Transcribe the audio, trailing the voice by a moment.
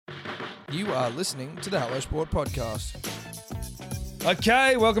You are listening to the Hello Sport Podcast.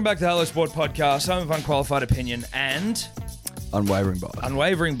 Okay, welcome back to the Hello Sport Podcast. Home of unqualified opinion and Unwavering bias.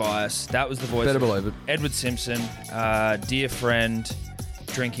 unwavering bias. That was the voice Better of believe it. Edward Simpson, dear friend,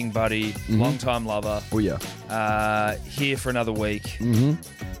 drinking buddy, long-time lover. Oh, yeah. Here for another week. Mm-hmm.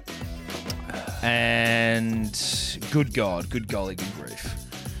 And good God, good golly, good grief.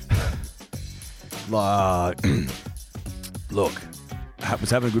 Look, was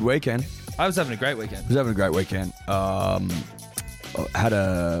having a good weekend. I was having a great weekend. Was having a great weekend. Had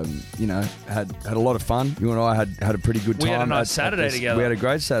a lot of fun. You and I had a pretty good time. We had a nice Saturday together. We had a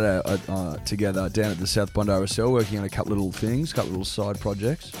great Saturday together down at the South Bondi RSL, working on a couple of little things, couple of little side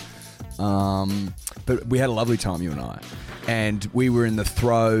projects. But we had a lovely time, you and I, and we were in the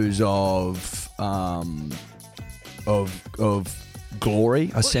throes of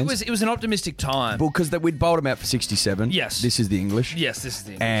glory. It was an optimistic time. Well, because we'd bowled them out for 67. Yes. This is the English. Yes, this is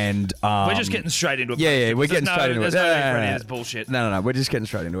the English. And we're just getting straight into it. Yeah, we're getting straight into it. There's no need for any of this bullshit. No. We're just getting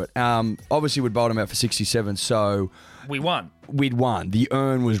straight into it. Obviously, we'd bowled them out for 67, so We won. we'd won. The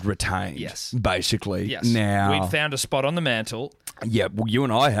urn was retained. Yes. Basically. Yes. Now, We'd found a spot on the mantle. yeah, well, you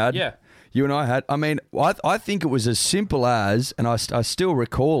and I had. Yeah. You and I had. I mean, I think it was as simple as, and I still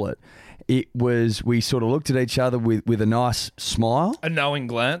recall it. It was, we sort of looked at each other with a nice smile, A knowing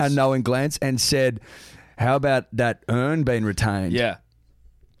glance. and said, "How about that urn being retained?" Yeah.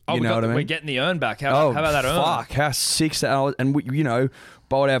 Oh, You know what I mean? We're getting the urn back. How about that urn? Fuck, how sick that was. And we,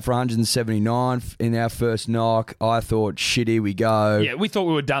 bowled out for 179 in our first knock. I thought, shit, here we go. Yeah, we thought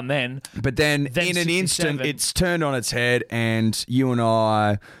we were done then. But then in an 67. instant, it's turned on its head, and you and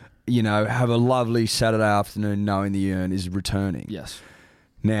I, have a lovely Saturday afternoon knowing the urn is returning. Yes.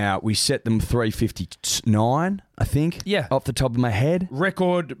 Now, we set them 359, I think. Yeah. Off the top of my head.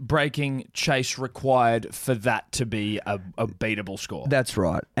 Record-breaking chase required for that to be a beatable score. That's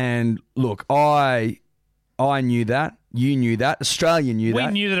right. And look, I knew that. You knew that. Australia knew We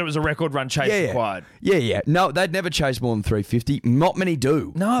that. knew that it was a record run chase required. Yeah. No, they'd never chase more than 350. Not many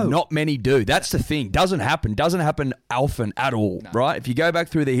do. No. Not many do. That's the thing. Doesn't happen often at all, right? If you go back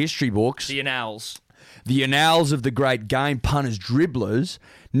through the history books, The annals. the annals of the great game, punters, dribblers,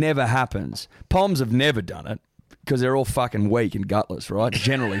 never happens. Poms have never done it because they're all fucking weak and gutless, right?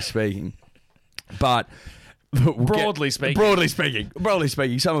 Generally speaking. But Broadly speaking.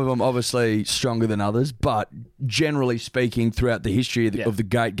 some of them obviously stronger than others, but generally speaking, throughout the history of the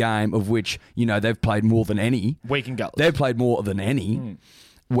great game, of which, they've played more than any. Weak and gutless. They've played more than any.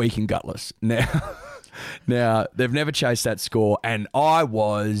 Weak and gutless. Now, they've never chased that score, and I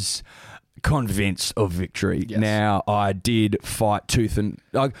was convinced of victory. Yes. Now, I did fight tooth and...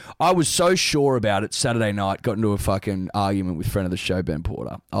 I was so sure about it Saturday night, got into a fucking argument with friend of the show, Ben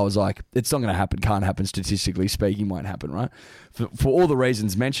Porter. I was like, it's not going to happen, can't happen, statistically speaking, won't happen, right? For all the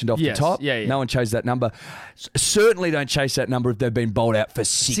reasons mentioned off the top, no one chased that number. Certainly don't chase that number if they've been bowled out for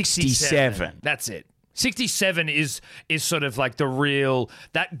 67. That's it. 67 is sort of like the real,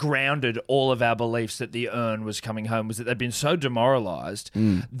 that grounded all of our beliefs that the urn was coming home, was that they've been so demoralised.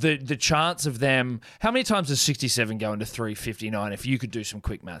 The chance of them, how many times does 67 go into 359 if you could do some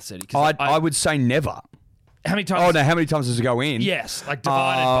quick maths, Eddie? I would say never. How many times? Oh, no, how many times does it go in? Yes, like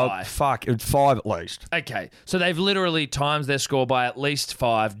divided by. Fuck, it's 5 at least. Okay, so they've literally times their score by at least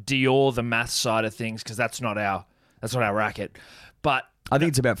 5. Dior the maths side of things, because that's not our racket. But I think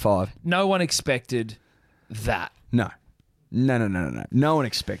it's about 5. no one expected that. No. No one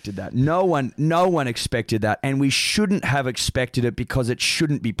expected that. No one expected that, and we shouldn't have expected it because it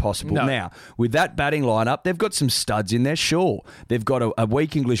shouldn't be possible. No. Now, with that batting lineup, they've got some studs in there, sure. They've got a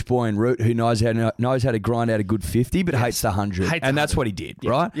weak English boy in Root who knows how to grind out a good 50, but hates the 100. And that's what he did,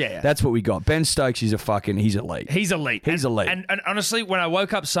 right? Yeah. That's what we got. Ben Stokes is he's elite. He's elite. And honestly, when I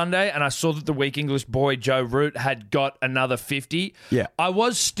woke up Sunday and I saw that the weak English boy, Joe Root, had got another 50, I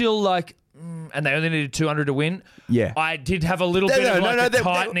was still like, and they only needed 200 to win. Yeah. I did have a little bit of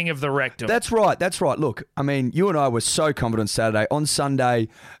tightening of the rectum. That's right. Look, I mean, you and I were so confident Saturday. On Sunday,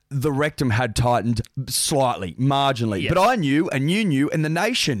 the rectum had tightened slightly, marginally. Yes. But I knew, and you knew, and the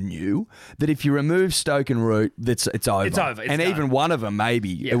nation knew that if you remove Stoke and Root, it's over. It's over. It's and done. Even one of them,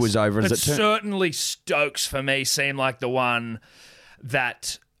 maybe, it was over. But certainly Stokes, for me, seemed like the one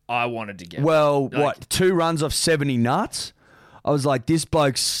that I wanted to get. Well, 2 runs off 70 nuts? I was like, this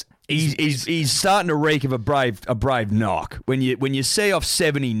bloke's... He's starting to reek of a brave knock. When you see off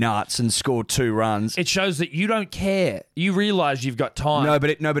 70 nuts and score 2 runs, it shows that you don't care. You realise you've got time. No,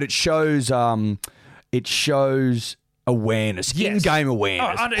 but it shows awareness, in-game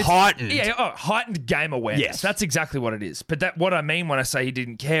awareness, heightened. Heightened game awareness. Yes, that's exactly what it is. But what I mean when I say he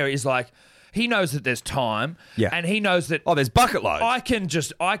didn't care is like He knows that there's time. Yeah. And he knows that Oh, there's bucket loads. I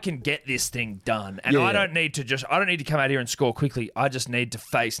can get this thing done. And I don't need to come out here and score quickly. I just need to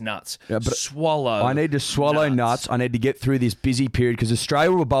face nuts. Yeah, but swallow. I need to swallow nuts. I need to get through this busy period because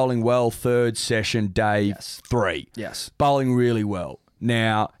Australia were bowling well third session day 3. Yes. Bowling really well.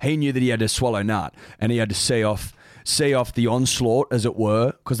 Now, he knew that he had to swallow nut and he had to see off the onslaught, as it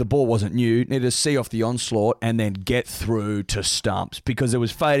were, because the ball wasn't new. Needed to see off the onslaught and then get through to stumps because there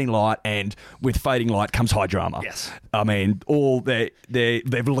was fading light, and with fading light comes high drama. Yes. I mean,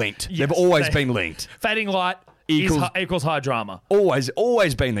 they've linked. Yes, they've always been linked. Fading light equals high drama.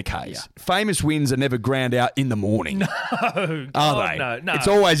 Always been the case. Yeah. Famous wins are never ground out in the morning. No, are they? No. It's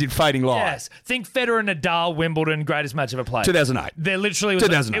always in fading light. Yes. Think Federer, Nadal, Wimbledon, greatest match ever played. 2008. There literally was.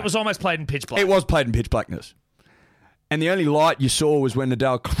 2008. It was almost played in pitch black. It was played in pitch blackness. And the only light you saw was when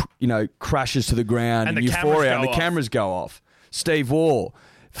Nadal, crashes to the ground And and the euphoria, and the cameras go off. cameras go off. Steve Waugh,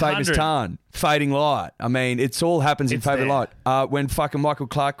 famous 100. ton, fading light. I mean, it's all happens in It's fading there. light. When fucking Michael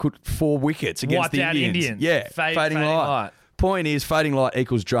Clark put 4 wickets against Wiped the out Indians. Indians. Yeah, fading light. Point is, fading light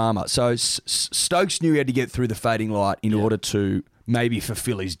equals drama. So Stokes knew he had to get through the fading light in order to maybe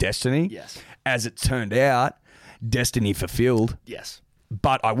fulfill his destiny. Yes. As it turned out, destiny fulfilled. Yes.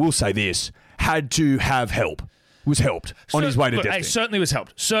 But I will say this, had to have help. Was helped on his way to destiny. Certainly was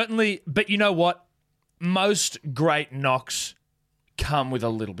helped. Certainly, but you know what? Most great knocks come with a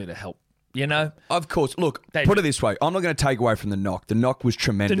little bit of help. You know? Of course. Look, They put do. it this way. I'm not going to take away from the knock. The knock was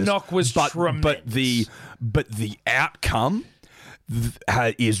tremendous. The knock was tremendous. But the outcome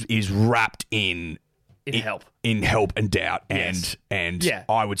is wrapped in help. In help and doubt. Yes. And Yeah.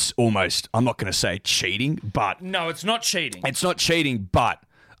 I would almost, I'm not going to say cheating, but No, it's not cheating. it's not cheating, but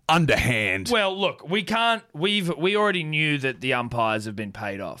underhand. Well, look, we can't. We already knew that the umpires have been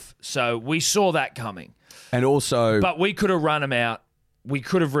paid off, so we saw that coming. And also, But we could have run them out. We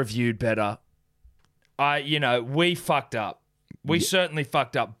could have reviewed better. We fucked up. We certainly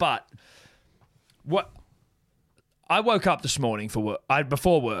fucked up. But what? I woke up this morning for work.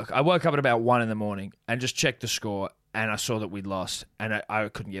 Before work, I woke up at about 1 a.m. and just checked the score, and I saw that we'd lost, and I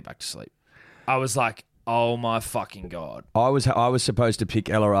couldn't get back to sleep. I was like, oh my fucking God. I was supposed to pick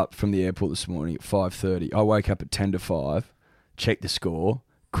Ella up from the airport this morning at 5:30. I woke up at 10 to 5, checked the score,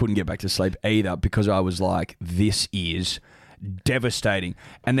 couldn't get back to sleep either because I was like, this is devastating.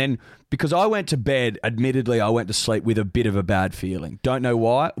 And then because I went to bed, admittedly, I went to sleep with a bit of a bad feeling. Don't know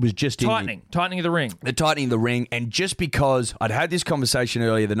why. It was just Tightening of the ring. the tightening of the ring, and just because I'd had this conversation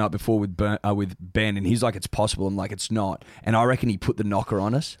earlier the night before with Ben, and he's like, it's possible, I'm like, it's not, and I reckon he put the knocker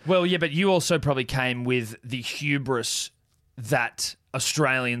on us. Well, yeah, but you also probably came with the hubris that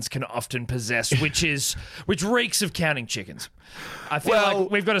Australians can often possess, which reeks of counting chickens. I feel like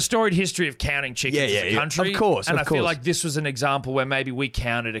we've got a storied history of counting chickens as a country. Of course, and of I feel course. like this was an example where maybe we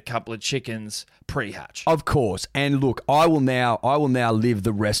counted a couple of chickens pre-hatch. Of course. And look, I will now live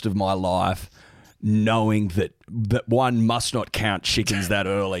the rest of my life knowing that one must not count chickens that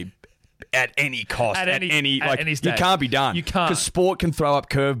early at any cost. At any you stage. can't be done. You can't. Because sport can throw up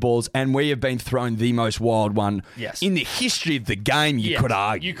curveballs, and we have been thrown the most wild one in the history of the game, you could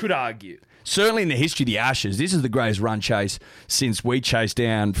argue. You could argue. Certainly in the history of the Ashes, this is the greatest run chase since we chased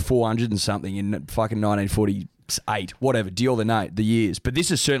down 400 and something in fucking 1948, whatever, deal the years. But this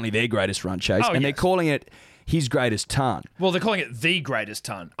is certainly their greatest run chase, and they're calling it his greatest ton. Well, they're calling it the greatest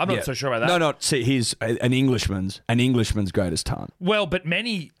ton. I'm not so sure about that. No, see, he's an Englishman's greatest ton. Well, but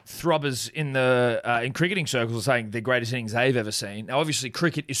many throbbers in in cricketing circles are saying the greatest innings they've ever seen. Now, obviously,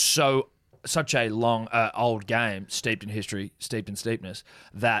 cricket is such a long, old game, steeped in history, steeped in steepness,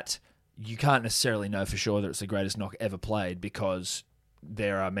 that you can't necessarily know for sure that it's the greatest knock ever played because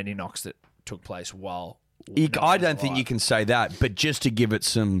there are many knocks that took place while. I don't think you can say that, but just to give it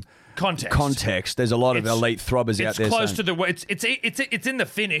some context, there's a lot of elite throbbers out there. It's close to the. It's in the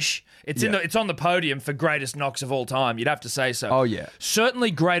finish. It's on the podium for greatest knocks of all time. You'd have to say so. Oh yeah,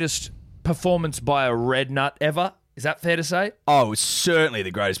 certainly greatest performance by a red nut ever. Is that fair to say? Oh, it's certainly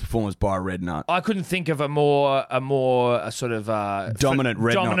the greatest performance by a red nut. I couldn't think of a more sort of dominant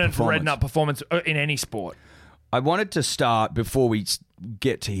red nut performance in any sport. I wanted to start before we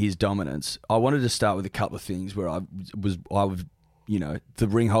get to his dominance. I wanted to start with a couple of things where I was, the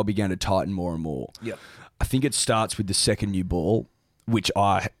ring hole began to tighten more and more. Yeah, I think it starts with the second new ball, which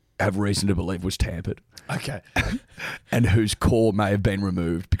I have reason to believe was tampered. Okay. And whose core may have been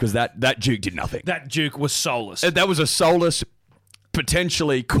removed because that Duke did nothing. That Duke was soulless. That was a soulless,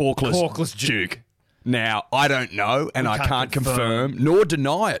 potentially corkless Duke. Now, I don't know, and I can't confirm nor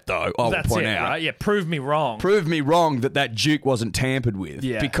deny it, though, I will point out. Right? Yeah, prove me wrong. Prove me wrong that Duke wasn't tampered with.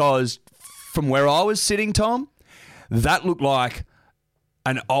 Yeah. Because from where I was sitting, Tom, that looked like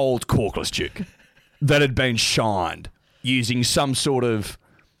an old corkless duke that had been shined using some sort of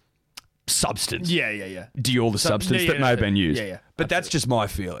substance. Yeah. Dior the substance that may have been used. Yeah. But that's just my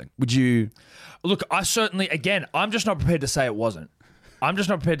feeling. Would you... Look, I certainly, again, I'm just not prepared to say it wasn't. I'm just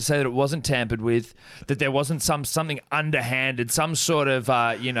not prepared to say that it wasn't tampered with, that there wasn't something underhanded, some sort of,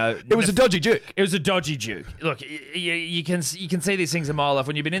 It was a dodgy duke. It was a dodgy duke. Look, you can see these things a mile off.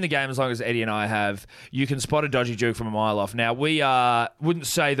 When you've been in the game as long as Eddie and I have, you can spot a dodgy duke from a mile off. Now, we wouldn't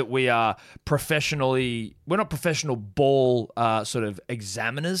say that we are we're not professional ball sort of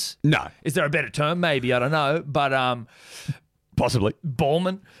examiners. No. Is there a better term? Maybe, I don't know. But Possibly.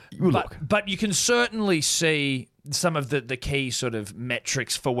 ballman. Look. But you can certainly see some of the key sort of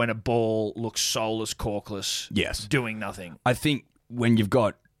metrics for when a ball looks soulless, corkless, Yes. doing nothing. I think when you've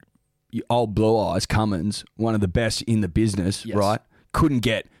got your old Blue Eyes Cummins, one of the best in the business, Yes. right? Couldn't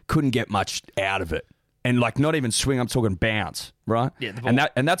get much out of it, and like not even swing. I'm talking bounce, right? Yeah, the ball.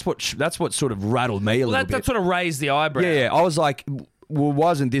 and that's what sort of rattled me a little bit. That sort of raised the eyebrow. Yeah, I was like, well,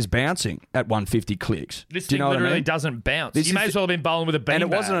 wasn't this bouncing at 150 clicks? This Do you thing know what I literally mean? doesn't bounce. This You may is as well have been bowling with a beanbag. And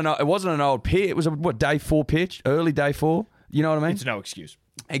it wasn't an old pitch. It was a day 4 pitch, early day 4. You know what I mean? It's no excuse.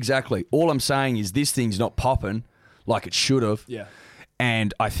 Exactly. All I'm saying is this thing's not popping like it should have. Yeah.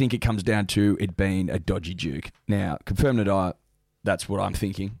 And I think it comes down to it being a dodgy duke. Now, confirm that that's what I'm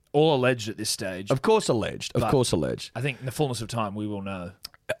thinking. All alleged at this stage. Of course alleged. Of But- course alleged. I think in the fullness of time, we will know.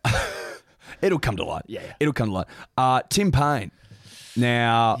 It'll come to light. Yeah. It'll come to light. Tim Payne.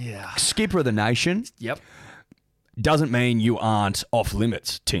 Now, Yeah. skipper of the nation Yep. doesn't mean you aren't off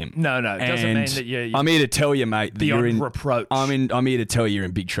limits, Tim. No. It doesn't And mean that you're I'm here to tell you, mate, that beyond you're in reproach. I'm here to tell you you're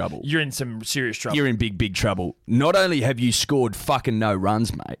in big trouble. You're in some serious trouble. You're in big trouble. Not only have you scored fucking no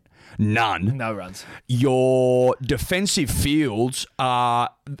runs, mate, none. No runs. Your defensive fields are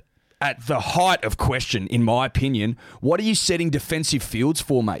at the height of question, in my opinion. What are you setting defensive fields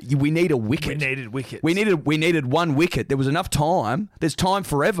for, mate? We need a wicket. We needed wickets. We needed one wicket. There was enough time. There's time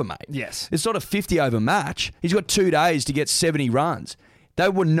forever, mate. Yes. It's not a 50-over match. He's got 2 days to get 70 runs. They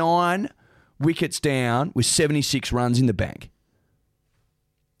were 9 wickets down with 76 runs in the bank.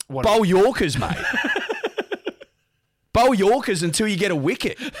 What Bowl Yorkers, mate. Bowl Yorkers until you get a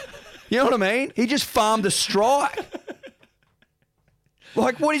wicket. You know what I mean? He just farmed a strike.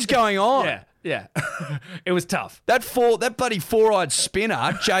 Like, what is going on? Yeah. It was tough. That bloody 4-eyed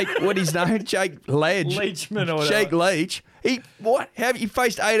spinner, Jake, what his name? Jake Ledge. Leachman or whatever. Jake Leach. He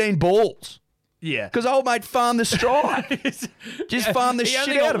faced 18 balls. Yeah. Because old mate farmed the strike. Just farmed the he shit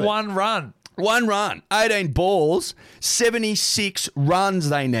only out got of it. one run. 1 run. 18 balls. 76 runs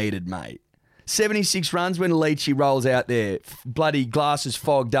they needed, mate. 76 runs when Leachy rolls out there. Bloody glasses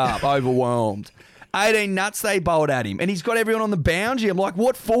fogged up, overwhelmed. 18 nuts they bowled at him. And he's got everyone on the boundary. I'm like,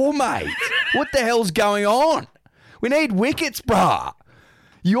 what for, mate? What the hell's going on? We need wickets, brah.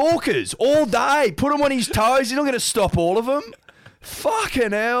 Yorkers all day. Put him on his toes. He's not going to stop all of them.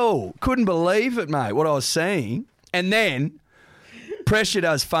 Fucking hell. Couldn't believe it, mate, what I was seeing. And then pressure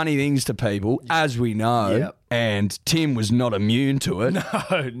does funny things to people, as we know. Yep. And Tim was not immune to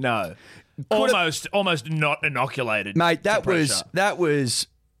it. No. Almost not inoculated. Mate, to pressure. that was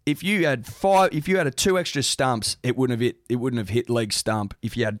if you had 2 extra stumps, it wouldn't have hit leg stump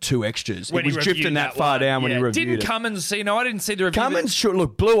if you had 2 extras. When it was he drifting reviewed that far one. down when Yeah. he reviewed Didn't it. Cummins see? No, I didn't see the review. Cummins should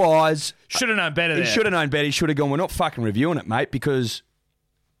look, Blue Eyes. Should have known better He there. should have known better. He should have gone, we're not fucking reviewing it, mate, because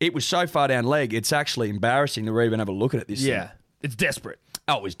it was so far down leg, it's actually embarrassing to even have a look at it this Yeah. thing. It's desperate.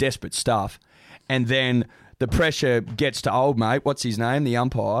 Oh, it was desperate stuff. And then the pressure gets to old mate. What's his name? The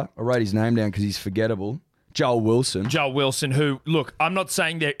umpire. I wrote his name down because he's forgettable. Joel Wilson. Joel Wilson, who, look, I'm not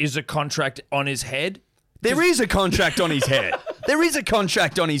saying there is a contract on his head. There is a contract on his head. There is a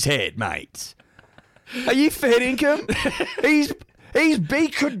contract on his head, mate. Are you fair income? He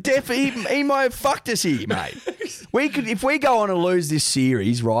might have fucked us here, mate. If we go on to lose this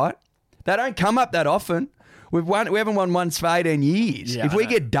series, right? They don't come up that often. We haven't won once for 18 years. Yeah, if I we know.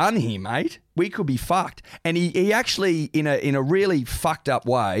 get done here, mate, we could be fucked. And he actually, in a really fucked up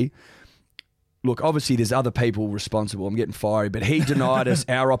way. Look, obviously there's other people responsible. I'm getting fiery, but he denied us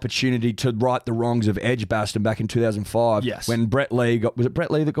our opportunity to right the wrongs of Edgbaston back in 2005. Yes. When Brett Lee was it Brett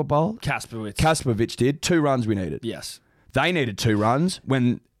Lee that got bowled? Kasperwicz did. 2 runs we needed. Yes. They needed 2 runs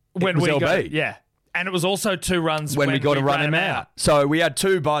when it was we LB. got, yeah. And it was also 2 runs when we got to run him out. So we had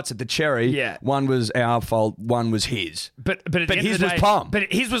 2 bites at the cherry. Yeah. One was our fault. One was his. But at the end his of the was day, plum.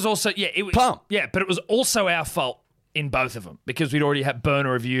 But his was also it was Plum. Yeah, but it was also our fault in both of them because we'd already had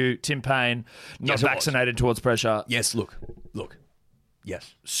burner review, Tim Payne not Yes, it was. vaccinated towards pressure. Yes, look.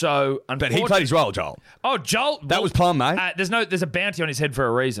 Yes. So But he played his role, Joel. Oh, Joel. That was plum, mate. There's a bounty on his head for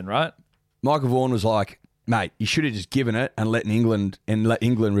a reason, right? Michael Vaughan was like, mate, you should have just given it and let England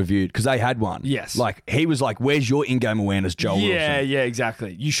review it because they had one. Yes. Like he was like, "Where's your in-game awareness, Joel Wilson? Yeah,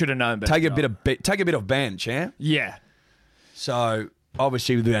 exactly. You should have known better. Take a bit of bench, yeah." Yeah. So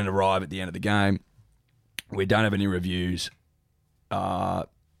obviously we then arrive at the end of the game. We don't have any reviews.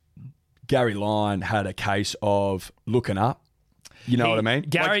 Gary Lyon had a case of looking up. You know what I mean?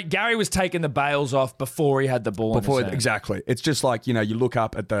 Gary was taking the bails off before he had the ball. Exactly. It's just like, you look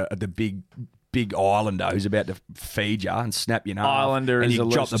up at the big Islander who's about to feed you and snap you in half. Islander and is you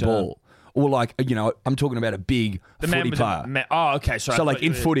a drop the loose ball. Or like, I'm talking about a big footy player. Okay. Sorry. So like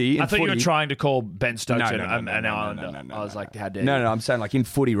in footy. I thought you were trying to call Ben Stokes an Islander. No, I was like, how dare you? No, I'm saying like in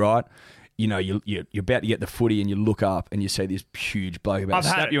footy, right? You're about to get the footy and you look up and you see this huge bloke about to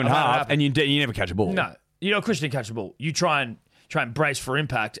snap you in half and you never catch a ball. No. Chris didn't catch a ball. You try and brace for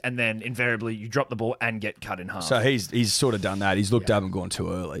impact and then invariably you drop the ball and get cut in half. So he's sort of done that. He's looked up and gone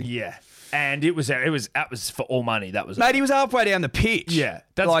too early. Yeah. And that was for all money. That was mate. He was halfway down the pitch. Yeah,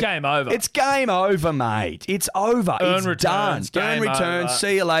 that's game over. It's game over, mate. It's over. Earn returns, done. Earn returns. Over.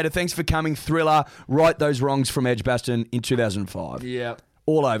 See you later. Thanks for coming, Thriller. Right those wrongs from Edgbaston in 2005. Yeah,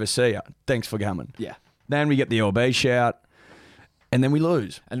 all over. See ya. Thanks for coming. Yeah. Then we get the LB shout, and then we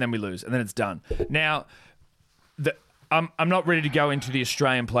lose. And then it's done. Now, I'm not ready to go into the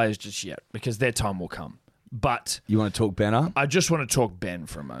Australian players just yet because their time will come. But you want to talk Ben up? I just want to talk Ben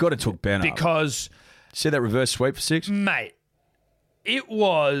for a moment. Got to talk Ben up. Because see that reverse sweep for 6? Mate, it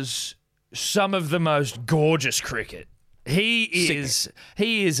was some of the most gorgeous cricket. He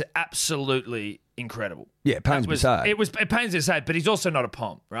is absolutely incredible. Yeah, it pains me to say. It pains me to say, but he's also not a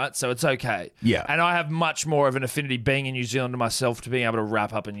pomp, right? So it's okay. Yeah. And I have much more of an affinity being in New Zealand to myself to being able to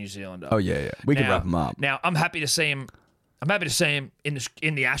wrap up a New Zealander. Oh yeah. We can wrap him up. Now I'm happy to see him. I'm happy to see him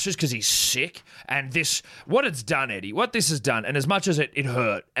in the Ashes because he's sick. And what it's done, Eddie, what this has done, and as much as it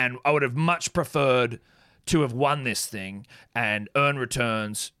hurt, and I would have much preferred to have won this thing and earn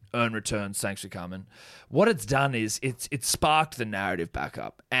returns, thanks for coming. What it's done is it's sparked the narrative back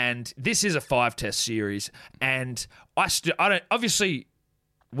up. And this is a 5-test series. And I don't, obviously,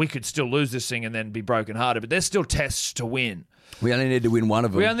 we could still lose this thing and then be brokenhearted, but there's still tests to win. We only need to win one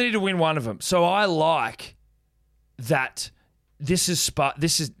of them. So I like that this is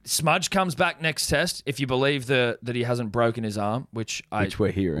Smudge comes back next test if you believe that he hasn't broken his arm, which we're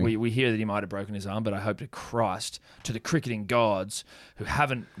hearing. We hear that he might have broken his arm, but I hope to Christ, to the cricketing gods who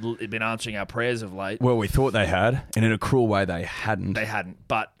haven't been answering our prayers of late. Well, we thought they had, and in a cruel way they hadn't.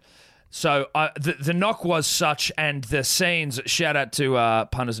 But so the knock was such, and the scenes. Shout out to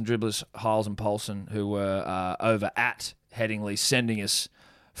punters and dribblers Hiles and Paulson who were over at Headingley sending us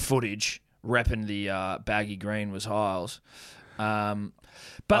footage. Repping the baggy green was Hiles.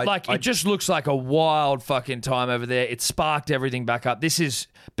 But it just looks like a wild fucking time over there. It sparked everything back up. This has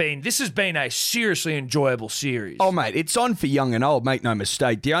been a seriously enjoyable series. Oh, mate, it's on for young and old, make no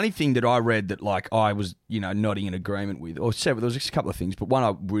mistake. The only thing that I read that I was, nodding in agreement with, or there was a couple of things, but one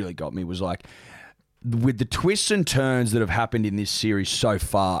that really got me was like, with the twists and turns that have happened in this series so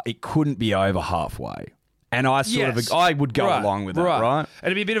far, it couldn't be over halfway. And I I would go along with that, right?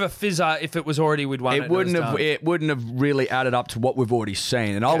 It'd be a bit of a fizzer if it was already we'd won. It wouldn't have really added up to what we've already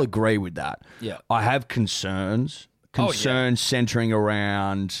seen, and I'll agree with that. Yeah, I have concerns centering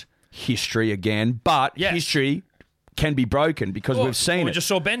around history again, but history can be broken because we've seen it. We just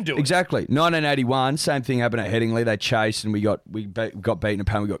saw Ben do it. Exactly. 1981, same thing happened at Headingley. They chased and we got beaten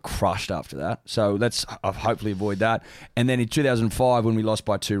apart. We got crushed after that. So let's hopefully avoid that. And then in 2005, when we lost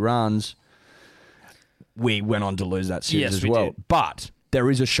by 2 runs. We went on to lose that series as well. Did. But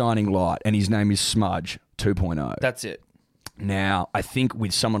there is a shining light, and his name is Smudge 2.0. That's it. Now, I think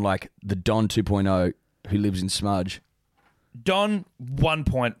with someone like the Don 2.0 who lives in Smudge. Don 1.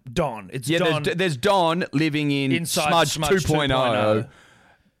 Don. It's Don. There's Don living inside Smudge 2.0.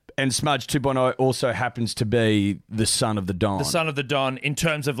 And Smudge 2.0 also happens to be the son of the Don. The son of the Don in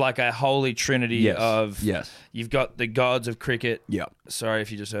terms of like a holy trinity of... Yes. You've got the gods of cricket. Yeah. Sorry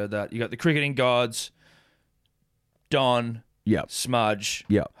if you just heard that. You got the cricketing gods... Don, Smudge,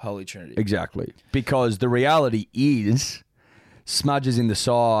 Holy Trinity. Exactly. Because the reality is, Smudge is in the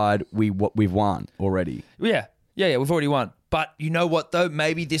side, we've won already. Yeah, we've already won. But you know what, though?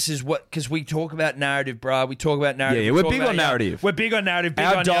 Maybe this is what... Because we talk about narrative, bruh. We talk about narrative. Yeah, we're big on narrative. We're big on narrative,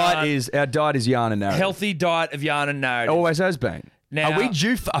 Our diet is yarn and narrative. Healthy diet of yarn and narrative. Always has been. Now, are we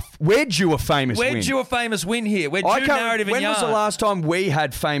due? We're due a famous win. We're due a famous win here. We're due narrative and yarn. When was the last time we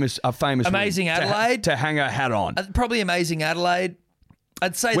had a famous Amazing win Adelaide to hang our hat on? Probably Amazing Adelaide.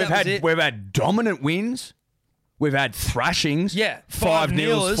 I'd say that was it. We've had dominant wins. We've had thrashings. Yeah,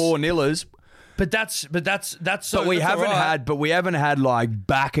 5-0s, 4-0s. But we haven't had like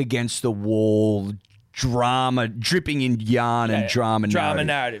back against the wall drama, dripping in yarn and drama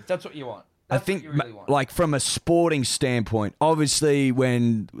narrative. That's what you want. I That's think, what you really want. like, from a sporting standpoint, obviously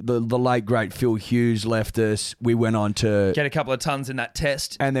when the late, great Phil Hughes left us, we went on to... Get a couple of tons in that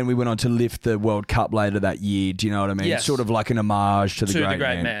test. And then we went on to lift the World Cup later that year. Do you know what I mean? Yes. Sort of like an homage to the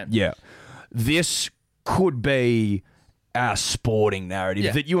great man. Yeah. This could be our sporting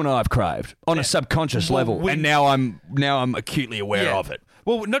narrative that you and I have craved on a subconscious level. And now I'm acutely aware of it.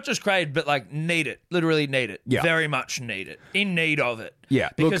 Well, not just craved, but like need it. Literally need it. Yeah. Very much need it. In need of it. Yeah.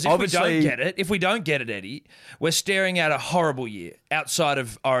 Because Look, if we don't get it, Eddie, we're staring at a horrible year outside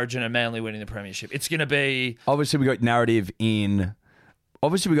of Origin and Manly winning the premiership. It's going to be... Obviously, we got narrative in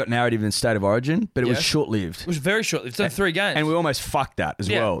State of Origin, but it was short-lived. It was very short-lived. It's only 3 games. And we almost fucked that as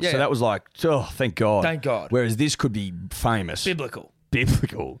well. Yeah. So that was like, oh, thank God. Thank God. Whereas this could be famous. Biblical.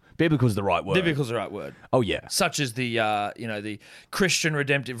 Biblical's the right word. Biblical's the right word. Oh, yeah. Such as the the Christian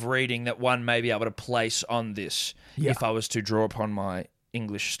redemptive reading that one may be able to place on this if I was to draw upon my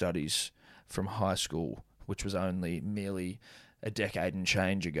English studies from high school, which was only merely a decade and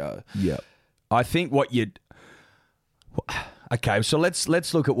change ago. Yeah. I think what you'd... Okay, so let's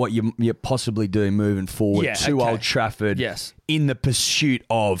look at what you possibly do moving forward to Old Trafford in the pursuit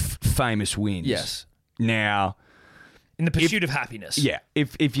of famous wins. Yes. Now... In the pursuit of happiness. Yeah.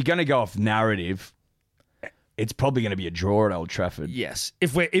 If you're going to go off narrative, it's probably going to be a draw at Old Trafford. Yes.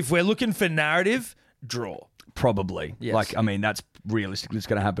 If we're looking for narrative, draw. Probably. Yes. Like, I mean, that's realistically it's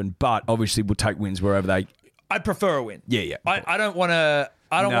going to happen. But obviously, we'll take wins wherever they... I'd prefer a win. Yeah. I don't want to...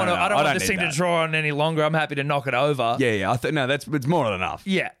 I don't want this thing to draw on any longer. I'm happy to knock it over. Yeah. It's more than enough.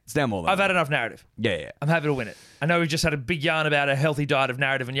 Yeah. It's now more than I've had enough narrative. Yeah. I'm happy to win it. I know we've just had a big yarn about a healthy diet of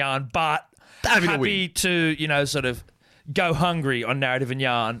narrative and yarn, but happy to sort of go hungry on narrative and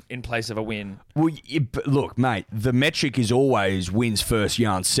yarn in place of a win. Well, but look, mate, the metric is always wins first,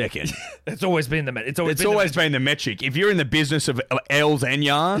 yarn second. It's always been the metric. It's always been the metric. If you're in the business of L's and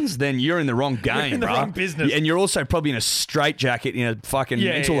yarns, then you're in the wrong game, you're in the wrong business. And you're also probably in a straitjacket in a fucking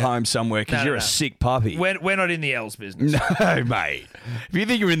mental home somewhere because you're a sick puppy. We're not in the L's business. No, mate. If you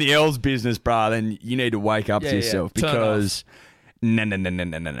think you're in the L's business, brah, then you need to wake up to yourself because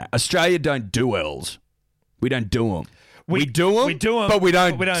no. Australia don't do L's. We don't do them. We do them, but we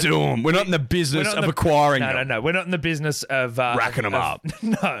don't do them. We're not in the business of acquiring them. No. We're not in the business of... racking them up.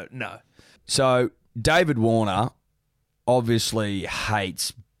 No. So, David Warner obviously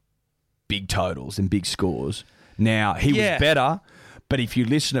hates big totals and big scores. Now, he was better, but if you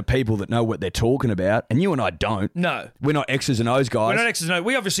listen to people that know what they're talking about, and you and I don't. No. We're not X's and O's guys. We're not X's and O's.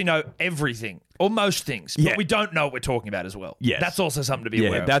 We obviously know everything, or most things, but we don't know what we're talking about as well. Yes. That's also something to be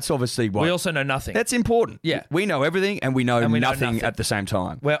aware of. That's obviously what... We also know nothing. That's important. Yeah. We know everything, and we know nothing at the same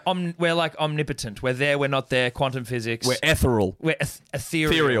time. We're like omnipotent. We're there, we're not there, quantum physics. We're ethereal. We're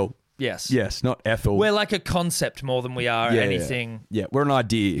ethereal. Yes. Yes, not ethel. We're like a concept more than we are anything. Yeah, we're an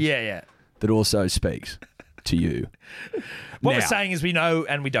idea. Yeah. That also speaks to you. What we're saying is we know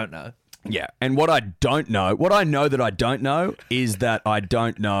and we don't know. Yeah, and what I know that I don't know is that I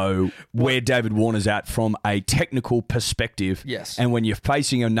don't know where David Warner's at from a technical perspective. Yes. And when you're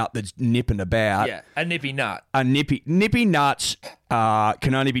facing a nut that's nipping about. Yeah, a nippy nut. Nippy nuts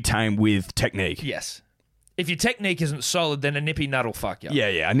can only be tamed with technique. Yes. If your technique isn't solid, then a nippy nut will fuck you up.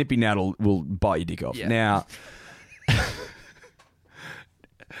 Yeah, a nippy nut will bite your dick off. Yeah.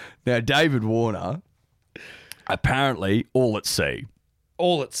 Now, David Warner, apparently all at sea.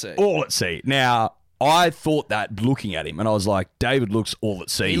 All at sea. All at sea. Now, I thought that looking at him, and I was like, David looks all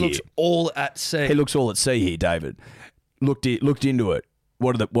at sea He looks all at sea. He looks all at sea here, David. Looked into it.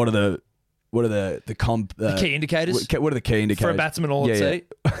 What are the key indicators? What are the key indicators For a batsman all at sea?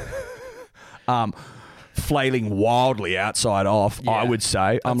 Flailing wildly outside off, I would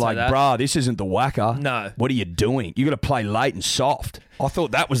say. I'm like, brah, this isn't the whacker. No. What are you doing? You got to play late and soft. I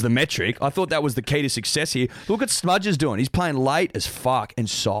thought that was the metric. I thought that was the key to success here. Look at Smudger's doing. He's playing late as fuck and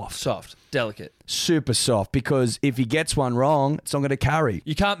soft. Soft. Delicate. Super soft, because if he gets one wrong, it's not going to carry.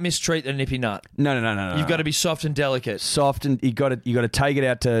 You can't mistreat the nippy nut. No. You've got to be soft and delicate. Soft, and you got to take it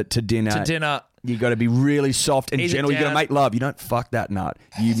out to dinner. To dinner. You got to be really soft and Ease gentle. You got to down. make love. You don't fuck that nut.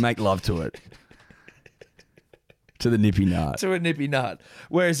 You make love to it. To the nippy nut. To a nippy nut.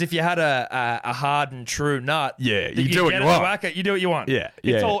 Whereas if you had a hard and true nut, you do what you want. You do what you want. Yeah.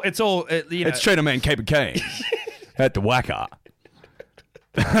 It's all. It's treat a man, keep a keen. At the whacker.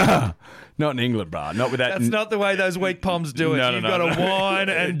 Not in England, bro. Not with that. That's not the way those weak palms do it. You've got to wine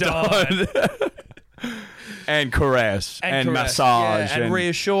and dine. And caress. And massage. And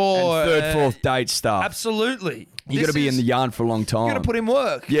reassure. And third, fourth date stuff. Absolutely. You got to be in the yarn for a long time. You got to put in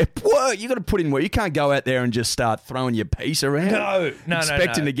work. Yeah, work. You got to put in work. You can't go out there and just start throwing your piece around. No.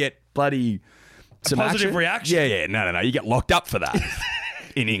 Expecting to get bloody some positive action. reaction. Yeah. No. You get locked up for that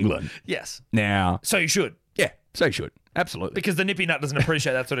in England. Yes. Now, So you should. yeah, so you should. Absolutely. Because the nippy nut doesn't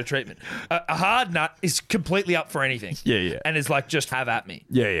appreciate that sort of treatment. A hard nut is completely up for anything. Yeah. And is like, just have at me.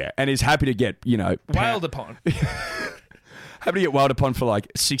 Yeah. And he's happy to get, Wailed upon. happy to get wailed upon for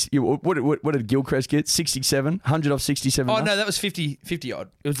like 60. What did Gilchrist get? 67? 100 off 67? Oh, no, that was 50 odd.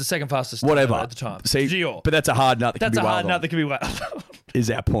 It was the second fastest Whatever. at the time. See, Gior. but that's a hard nut that That's can a be hard wailed nut on, that can be wailed on.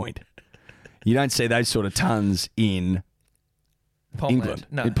 is our point. You don't see those sort of tons in England,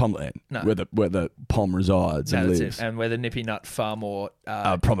 No. in Pomland, No. where the Pom resides No, and that's lives. it. And where the nippy nut far more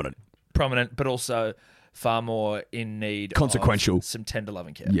Prominent. prominent, but also far more in need Consequential. of some tender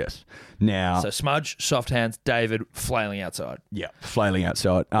loving care. Yes. Now, So Smudge, soft hands, David flailing outside. yeah, flailing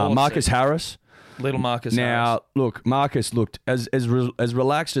outside. All Marcus set. Harris. Little Marcus Now, Harris. look, Marcus looked as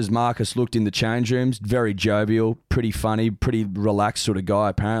relaxed as Marcus looked in the change rooms. Very jovial, pretty funny, pretty relaxed sort of guy.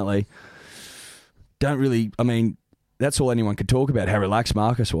 Apparently, don't really. I mean, that's all anyone could talk about. How relaxed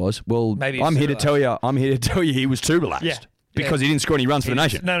Marcus was. Well, Maybe he's I'm too here to tell you. I'm here to tell you he was too relaxed. Yeah. Because he didn't score any runs for the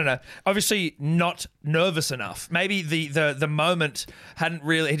nation. No. Obviously not nervous enough. Maybe the moment hadn't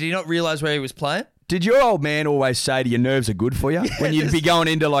really. Did he not realise where he was playing? Did your old man always say to you, nerves are good for you? When you'd be going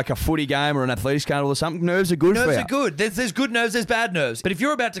into like a footy game or an athletics carnival or something, nerves are good for you. Nerves are good. There's good nerves, there's bad nerves. But if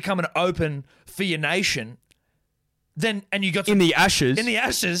you're about to come and open for your nation, then and you got In the Ashes.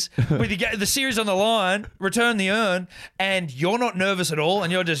 with the series on the line, return the urn, and you're not nervous at all,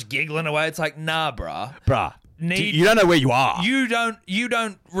 and you're just giggling away. It's like, nah, bruh. Bruh. You don't know where you are. You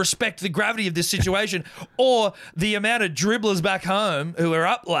don't respect the gravity of this situation or the amount of dribblers back home who are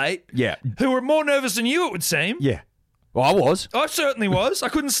up late. Yeah. Who are more nervous than you, it would seem. Yeah. Well, I was. I certainly was. I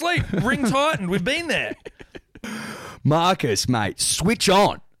couldn't sleep. Ring tightened. We've been there. Marcus, mate, switch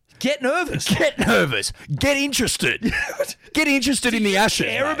on. Get nervous. Get nervous. Get interested. Get interested in the Ashes.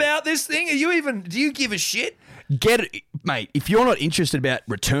 Care mate. about this thing? Do you give a shit? Get it, mate. If you're not interested about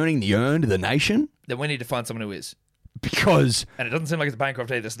returning the urn to the nation, Then we need to find someone who is. because And it doesn't seem like it's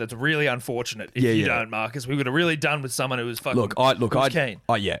Bancroft either, so that's really unfortunate if Yeah, you yeah. don't, Marcus. We would have really done with someone who was fucking I keen.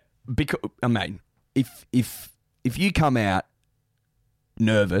 Oh yeah, because I mean, if you come out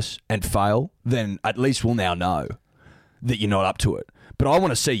nervous and fail, then at least we'll now know that you're not up to it. But I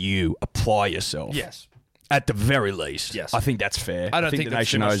want to see you apply yourself. Yes. At the very least. Yes. I think that's fair. I don't think the that's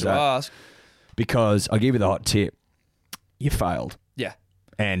too nation much knows to that. ask. Because I'll give you the hot tip. You failed. Yeah.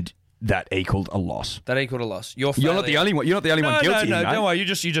 And that equaled a loss. That equaled a loss. You're Not the only one. You're not the only one guilty. No, mate. don't worry.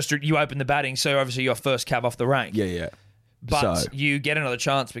 You opened the batting, so obviously your first cab off the rank. Yeah. But So- you get another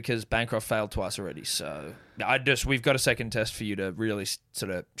chance because Bancroft failed twice already. So we've got a second test for you to really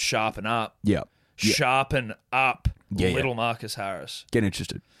sort of sharpen up. Yeah. Sharpen up, Yeah. little Marcus Harris. Get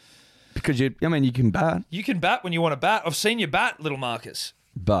interested. Because you can bat, You can bat when you want to bat. I've seen you bat, little Marcus.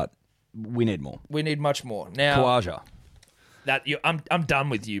 but we need more. We need much more now. Kawaja. I'm done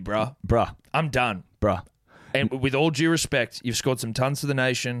with you, bruh. Bruh. I'm done. And with all due respect, you've scored some tons for the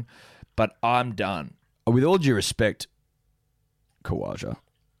nation, but I'm done. With all due respect, Kawaja,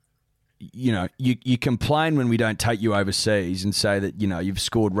 you complain when we don't take you overseas and say that, you've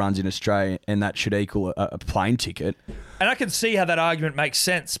scored runs in Australia and that should equal a plane ticket, And I can see how that argument makes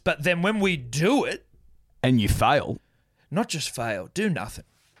sense, but then when we do it, and you fail. not just fail, do nothing.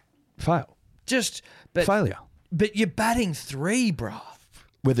 Fail. But Failure. But you're batting 3, bruh.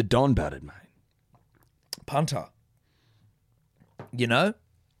 Where the Don batted, mate. Punter. You know?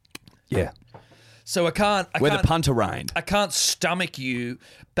 Yeah. So I can't Where the punter reigned. I can't stomach you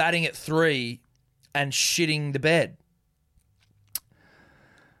batting at 3 and shitting the bed.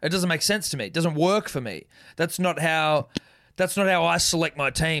 It doesn't make sense to me. It doesn't work for me. That's not how I select my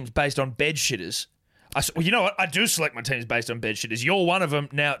teams based on bed shitters. Well, you know what? I do select my teams based on bed shitters. You're one of them.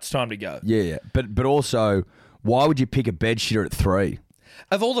 Now it's time to go. Yeah. But also, why would you pick a bed shitter at 3?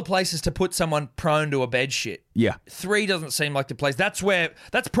 Of all the places to put someone prone to a bed shit, Yeah. 3 doesn't seem like the place. That's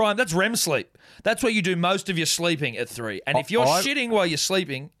prime. That's REM sleep. That's where you do most of your sleeping at 3. And if you're shitting while you're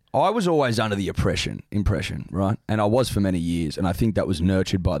sleeping, I was always under the impression, right? And I was for many years, and I think that was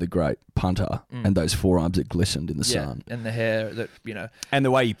nurtured by the great punter and those forearms that glistened in the sun. and the hair that And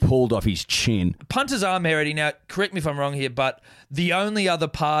the way he pulled off his chin. Punter's arm hair, Eddie. Now, correct me if I'm wrong here, but the only other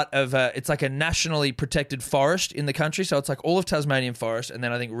part of it's like a nationally protected forest in the country. So it's like all of Tasmanian forest, and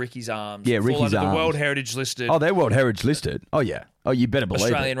then I think Ricky's arms. Yeah, fall Ricky's under arms. the World Heritage listed Oh, they're World Heritage listed. Oh, yeah. Oh, you better believe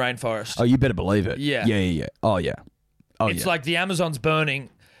Australian it. rainforest. Oh, you better believe it. Yeah. Yeah. Oh, yeah. Oh, It's yeah. like the Amazon's burning.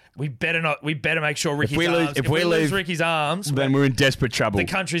 We better not. We better make sure Ricky's we lose- arms. if If we we lose leave- Ricky's arms, Then we're in desperate trouble. the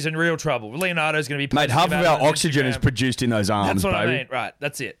country's in real trouble. Leonardo's going to be Mate, posting half of about our it on oxygen is Instagram. produced in those arms, That's what baby. I mean. Right.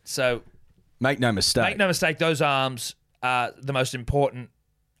 That's it. So Make no mistake. make no mistake. Those arms are the most important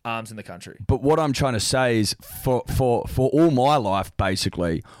arms in the country. But what I'm trying to say is, for all my life,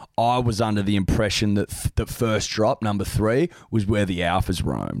 basically, I was under the impression that the first drop, number 3, was where the alphas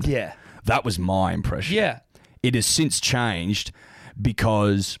roamed. Yeah. That was my impression. Yeah. It has since changed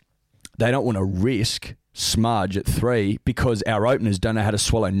because they don't want to risk smudge at 3 because our openers don't know how to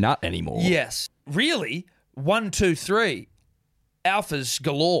swallow nut anymore. Yes. Really? 1, 2, 3. Alphas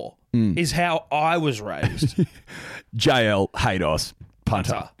galore is how I was raised. JL, Haydos,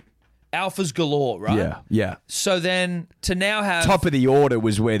 punter. Alphas galore, right? Yeah, yeah. So then to now have... Top of the order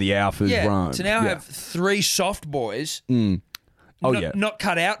was where the alphas roamed. To now have 3 soft boys not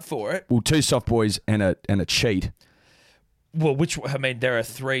cut out for it. Well, 2 soft boys and a cheat. Well, there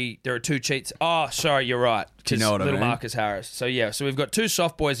are 2 cheats. Oh, sorry, you're right. Do you know what I mean? Little Marcus Harris. So we've got 2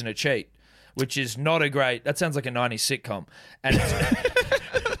 soft boys and a cheat, which is not a great... That sounds like a 90s sitcom. And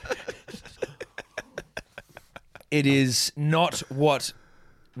it is not what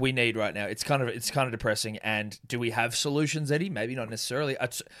we need right now. It's kind of depressing. And do we have solutions, Eddie? Maybe not necessarily.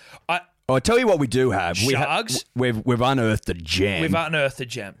 I'll tell you what we do have. Sharks? We've unearthed a gem. We've unearthed a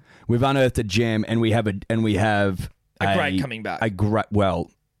gem. We've unearthed a gem, and we have a great coming back. The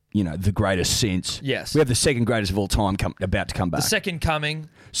greatest since. Yes. We have the second greatest of all time about to come back. The second coming.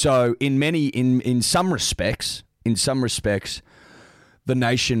 So in some respects, the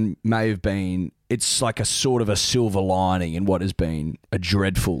nation may have been. It's like a sort of a silver lining in what has been a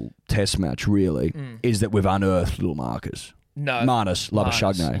dreadful test match. Really, is that we've unearthed little Marcus. No, Marnus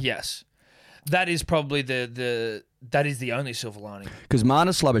Labuschagne. Yes, that is probably that is the only silver lining. Because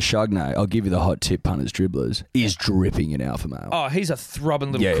Marnus Labuschagne, I'll give you the hot tip, punters, dribblers, is dripping in alpha male. Oh, he's a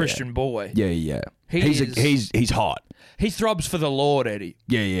throbbing little Christian boy. Yeah. He's hot. He throbs for the Lord, Eddie.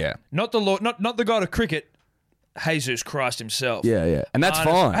 Yeah. Not the Lord, not the God of cricket. Jesus Christ himself. Yeah. And that's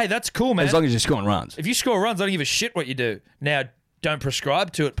fine. Hey, that's cool, man. As long as you're scoring runs. If you score runs, I don't give a shit what you do. Now, don't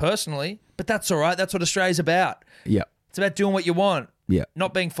prescribe to it personally, but that's all right. That's what Australia's about. Yeah. It's about doing what you want. Yeah.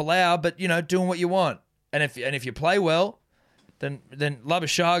 Not being falau, but doing what you want. And if you play well, then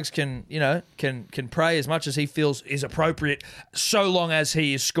Labuschagne can pray as much as he feels is appropriate, so long as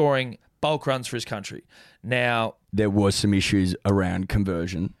he is scoring bulk runs for his country. Now, there was some issues around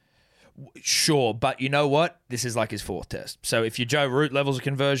conversion. Sure, but you know what? This is like his 4th test. So if you're Joe Root levels of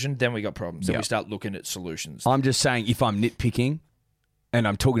conversion, then we got problems. Then we start looking at solutions. I'm just saying, if I'm nitpicking, and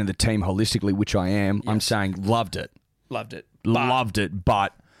I'm talking to the team holistically, which I am, yes. I'm saying loved it. Loved it,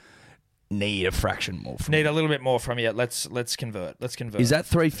 but need a fraction more. Need a little bit more from you. Let's convert. Is that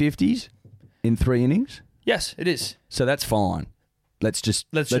 350s in 3 innings? Yes, it is. So that's fine. Let's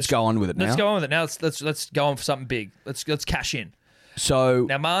go on with it now. Let's go on with it now. Let's go on for something big. Let's cash in. So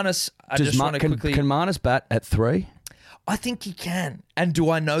now, Marnus, I just want to quickly... Can Marnus bat at 3? I think he can. And do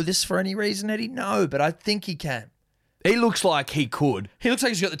I know this for any reason, Eddie? No, but I think he can. He looks like he could. He looks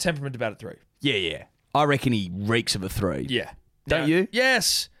like he's got the temperament to bat at 3. Yeah. I reckon he reeks of a 3. Yeah. Don't you?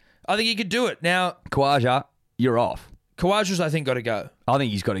 Yes. I think he could do it. Now... Khawaja, you're off. Khawaja's, I think, got to go. I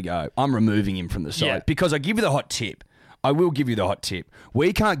think he's got to go. I'm removing him from the side because I give you the hot tip. I will give you the hot tip.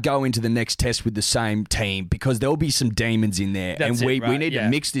 We can't go into the next test with the same team because there'll be some demons in there. We need to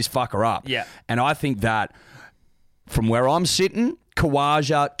mix this fucker up. Yeah. And I think that from where I'm sitting,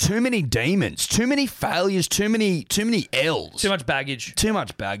 Khawaja, too many demons, too many failures, too many L's. Too much baggage.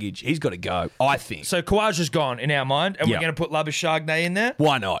 He's got to go, I think. So Khawaja's gone in our mind, and we're going to put Labuschagne in there?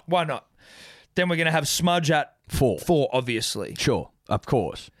 Why not? Then we're going to have Smudge at 4. 4, obviously. Sure, of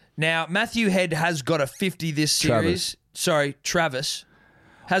course. Now, Matthew Head has got a 50 this series. Travis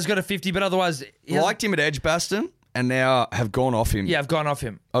has got a 50, but otherwise... Liked him at Edgbaston and now have gone off him. Yeah, I've gone off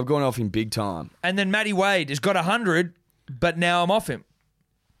him. I've gone off him big time. And then Matty Wade has got 100, but now I'm off him.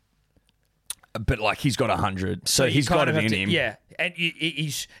 But he's got 100, so he's got it in him. Yeah, and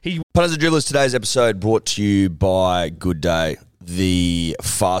he. Punters and Dribblers, today's episode brought to you by Good Day, the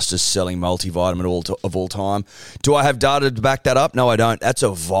fastest selling multivitamin of all time. Do I have data to back that up? No, I don't. That's a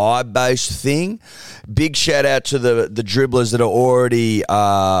vibe-based thing. Big shout out to the dribblers that are already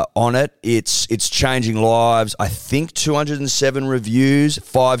on it. It's changing lives. I think 207 reviews,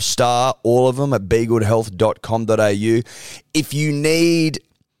 5-star, all of them at begoodhealth.com.au. If you need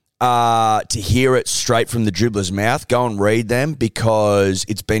to hear it straight from the dribbler's mouth, go and read them because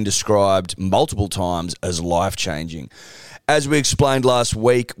it's been described multiple times as life-changing. As we explained last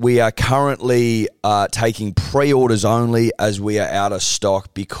week, we are currently taking pre-orders only as we are out of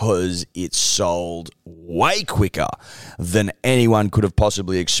stock because it's sold way quicker than anyone could have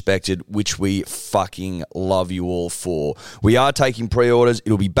possibly expected, which we fucking love you all for. We are taking pre-orders.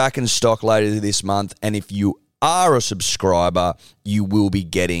 It'll be back in stock later this month, and if you are a subscriber, you will be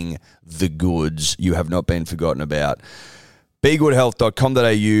getting the goods. You have not been forgotten about.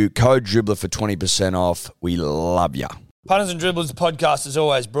 BeGoodHealth.com.au, code Dribbler for 20% off. We love ya. Punters and Dribblers, the podcast is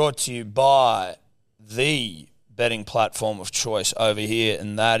always brought to you by the betting platform of choice over here,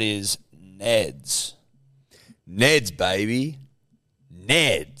 and that is Neds. Neds, baby.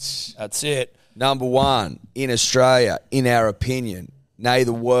 Neds. That's it. Number one in Australia, in our opinion. Nay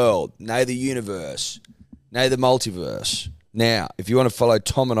the world, nay the universe, nay the multiverse. Now, if you want to follow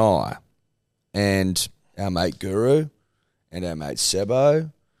Tom and I and our mate Guru and our mate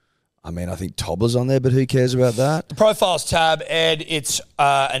Sebo, I mean, I think Tobler's on there, but who cares about that? The Profiles tab, Ed, it's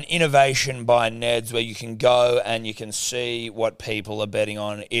an innovation by Neds where you can go and you can see what people are betting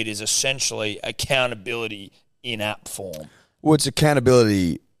on. It is essentially accountability in app form. Well, it's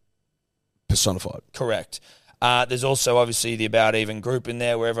accountability personified. Correct. There's also obviously the About Even group in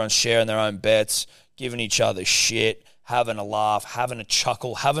there where everyone's sharing their own bets, giving each other shit, having a laugh, having a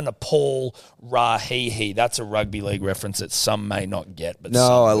chuckle, having a Paul Rahihi. That's a rugby league reference that some may not get. But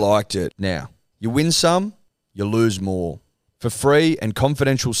no, I liked it. Now, you win some, you lose more. For free and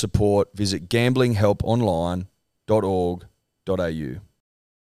confidential support, visit gamblinghelponline.org.au.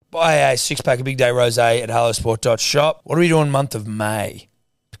 Buy a six-pack of Big Day Rosé at hellosport.shop. What are we doing month of May?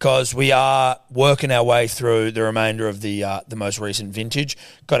 Because we are working our way through the remainder of the most recent vintage.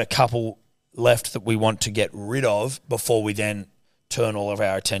 Got a couple left that we want to get rid of before we then turn all of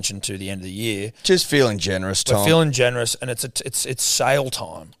our attention to the end of the year. Just feeling generous, Tom. We're feeling generous, and it's sale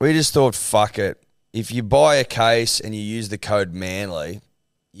time. We just thought, fuck it. If you buy a case and you use the code MANLY,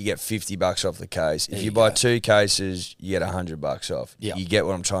 you get $50 off the case. If you buy 2 cases, you get $100 off. Yep. You get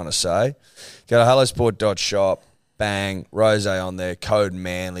what I'm trying to say? Go to hellosport.shop. Bang, rosé on there, code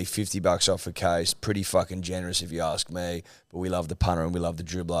MANLY, $50 off a case. Pretty fucking generous if you ask me. But we love the punter and we love the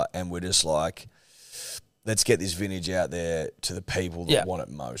dribbler, and we're just like, let's get this vintage out there to the people that want it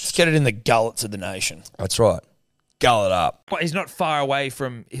most. Let's get it in the gullets of the nation. That's right. Gull it up. Well, he's not far away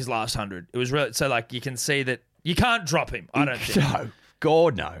from his last 100. It was really, so like you can see that you can't drop him. I don't think. No,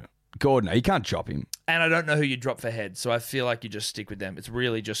 God no. God no, you can't drop him. And I don't know who you drop for head, so I feel like you just stick with them. It's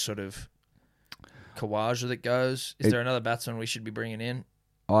really just sort of Kawaja that goes. Is there another batsman we should be bringing in?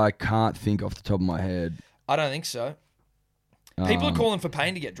 I can't think off the top of my head. I don't think so. People are calling for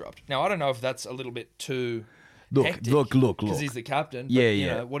Payne to get dropped. Now, I don't know if that's a little bit too hectic. Look. Because he's the captain. Yeah, but, yeah. You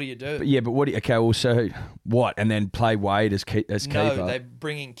know, what do you do? But what do you, okay, well, so what? And then play Wade as keeper? No, they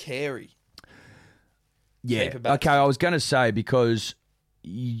bring in Carey. Yeah. Keeper batsman. Okay, I was going to say because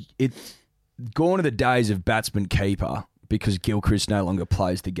it's gone to the days of batsman keeper because Gilchrist no longer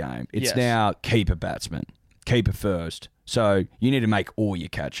plays the game. It's now keeper batsman, keeper first. So you need to make all your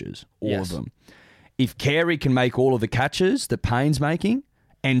catches, all of them. If Carey can make all of the catches that Payne's making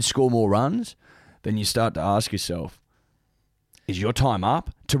and score more runs, then you start to ask yourself, is your time up?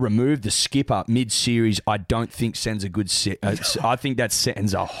 To remove the skipper mid-series, I don't think sends a good I think that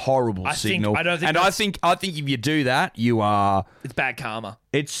sends a horrible signal. I think if you do that, you are... It's bad karma.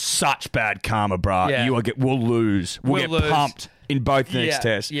 It's such bad karma, bro. Yeah. We'll lose. We'll get pumped in both next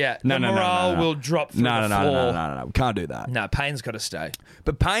tests. Yeah. No. Morale will drop through the floor. No. We can't do that. No, Payne's got to stay.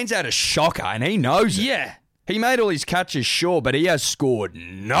 But Payne's had a shocker, and he knows it. Yeah. He made all his catches, sure, but he has scored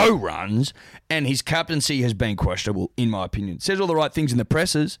no runs, and his captaincy has been questionable, in my opinion. Says all the right things in the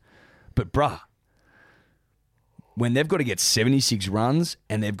presses, but bruh, when they've got to get 76 runs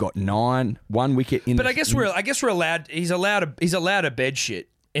and they've got 1 wicket in. But I guess we're allowed. He's allowed a bed shit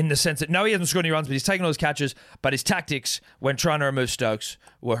in the sense that no, he hasn't scored any runs, but he's taken all his catches. But his tactics when trying to remove Stokes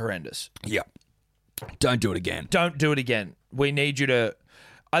were horrendous. Yeah, don't do it again. Don't do it again. We need you to.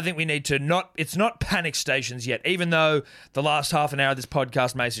 I think we need to not... It's not panic stations yet, even though the last half an hour of this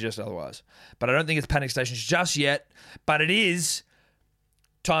podcast may suggest otherwise. But I don't think it's panic stations just yet. But it is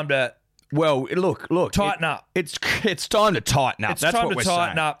time to... Well, look. Tighten up. It's time to tighten up. That's what we're saying. It's time to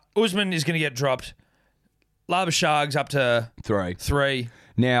tighten up. Usman is going to get dropped. Labashag's up to 3.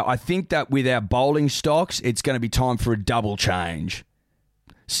 Now, I think that with our bowling stocks, it's going to be time for a double change.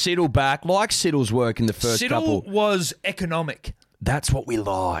 Siddle back, like Siddle's work in the first couple. Siddle was economic. That's what we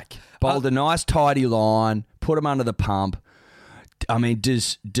like. Bowled a nice, tidy line, put him under the pump. I mean,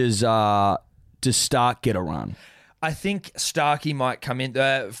 does Stark get a run? I think Starkey might come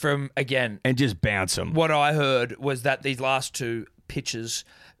in from, again... And just bounce him. What I heard was that these last 2 pitches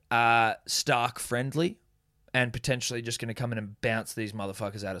are Stark-friendly and potentially just going to come in and bounce these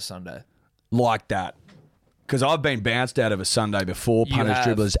motherfuckers out of Sunday. Like that. Because I've been bounced out of a Sunday before, punters,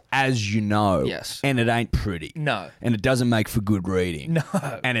 dribblers, as you know. Yes. And it ain't pretty. No. And it doesn't make for good reading.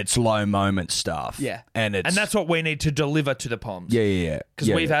 No. And it's low moment stuff. Yeah. And that's what we need to deliver to the Poms. Yeah. Because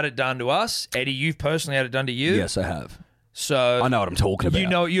we've had it done to us. Eddie, you've personally had it done to you. Yes, I have. So I know what I'm talking about. You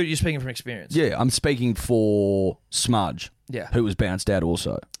know, you're speaking from experience. Yeah, I'm speaking for Smudge. Yeah. Who was bounced out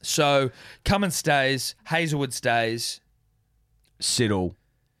also. So Cummins stays, Hazelwood stays. Siddle.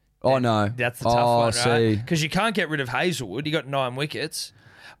 Oh, no. That's the tough one, see. right? Because you can't get rid of Hazelwood. You got 9 wickets.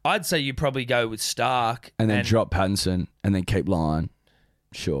 I'd say you probably go with Stark. And then drop Pattinson and then keep Lyon.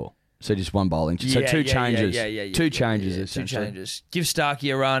 Sure. So just one bowling. So two changes. Two changes, essentially. 2 changes. Give Starkey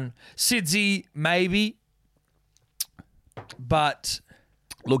a run. Sidsy, maybe. But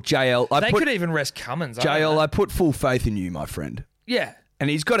look, JL, they could even rest Cummins. JL, I put full faith in you, my friend. Yeah. And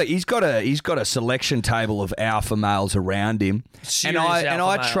he's got a selection table of alpha males around him. Serious and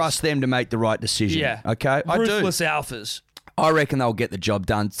I males. trust them to make the right decision. Yeah. Okay? Ruthless alphas. I reckon they'll get the job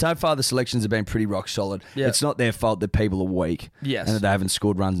done. So far, the selections have been pretty rock solid. Yeah. It's not their fault that people are weak. Yes. And that they haven't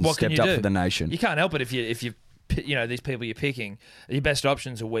scored runs and What can stepped you up do? for the nation. You can't help it if you these people you're picking, your best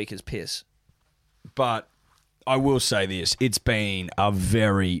options are weak as piss. But I will say this. It's been a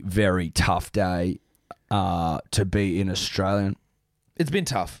very, very tough day to be an Australian. It's been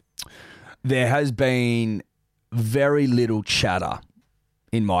tough. There has been very little chatter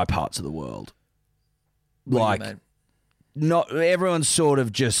in my parts of the world. What do you mean? Not everyone's sort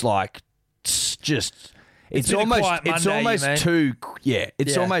of just like it's been a almost quiet it's Monday, almost you mean? too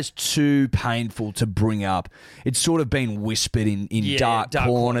Yeah. almost too painful to bring up. It's sort of been whispered in dark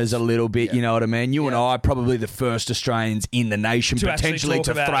corners a little bit. Yeah. You know what I mean? You and Yeah. I are probably the first Australians in the nation To actually potentially talk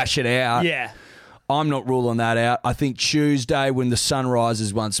to about thrash it. it out. Yeah. I'm not ruling that out. I think Tuesday, when the sun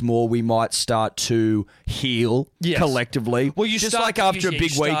rises once more, we might start to heal Yes. collectively. Well, you just start like to- after a you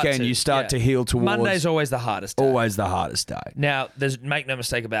big start weekend, to- you start yeah. to heal towards Monday's always the hardest day. always the hardest day. Now, make no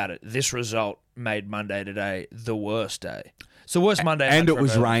mistake about it. This result made Monday today the worst day. It's the worst Monday. I've And had it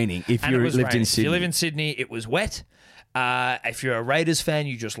was forever. raining. If And you it was lived raining. in If you live Sydney, in Sydney, it was wet. If you're a Raiders fan,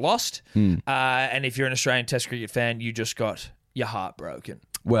 you just lost. Hmm. And if you're an Australian Test cricket fan, you just got your heart broken.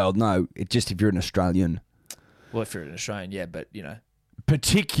 well, no, it just if you're an Australian, Well, if you're an Australian, yeah, but you know.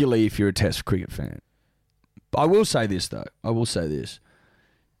 particularly if you're a Test cricket fan. I will say this though.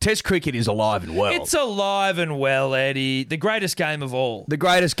 Test cricket is alive and well. It's alive and well, Eddie. The greatest game of all. the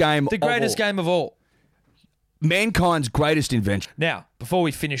greatest game. The greatest game of all. Mankind's greatest invention. Now, before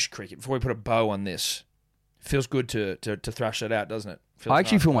we finish cricket, before we put a bow on this, feels good to thrash that out, doesn't it? Feels I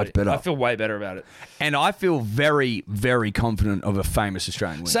actually feel much better. I feel way better about it. And I feel very, very confident of a famous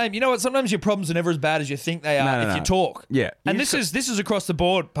Australian win. Same. You know what? Sometimes your problems are never as bad as you think they are if you talk. Yeah. And You this is across the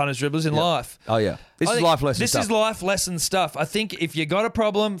board, punters, dribblers in life. Oh, yeah. This I is think life lesson This stuff. is life lesson stuff. I think if you got a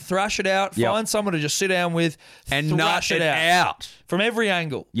problem, thrash it out. Yep. Find someone to just sit down with and nut thrash it out. from every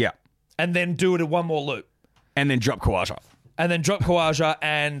angle, Yeah. and then do it at one more loop. And then drop Khawaja. And then drop Khawaja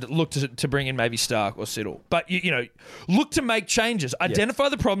and look to bring in maybe Stark or Siddle. But, you know, look to make changes. Identify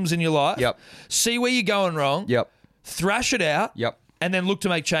the problems in your life. Yep. See where you're going wrong. Yep. Thrash it out. Yep. And then look to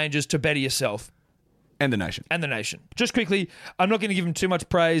make changes to better yourself And the nation. and the nation. Just quickly, I'm not going to give him too much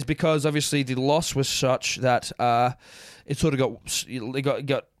praise because obviously the loss was such that it sort of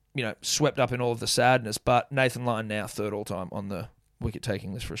got swept up in all of the sadness. But Nathan Lyon now third all time on the wicket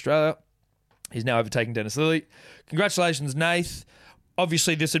taking list for Australia. He's now overtaking Dennis Lilly. Congratulations, Nath.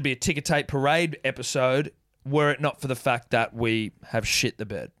 Obviously, this would be a ticker tape parade episode were it not for the fact that we have shit the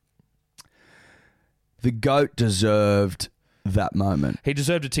bed. The GOAT deserved that moment. He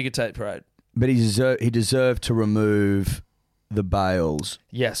deserved a ticker tape parade. But he deserved to remove the bails.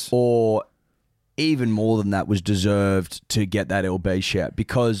 Yes. Or even more than that, was deserved to get that LB shout.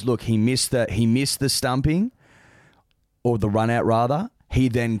 Because, look, he missed the stumping, or the run out, rather. He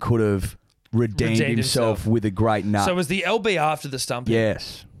then could have redeemed himself with a great nut. So was the LB after the stumping?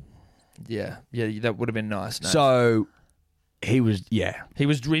 Yes. Yeah, that would have been nice. No. So he was, He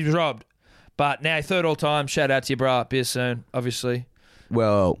was robbed. But now third all time. Shout out to you, brah. Beer soon, obviously.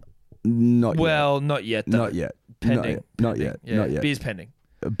 Well, not yet. Not yet, though. Not yet. Pending. Not yet. Yeah, Not yet. beer's pending.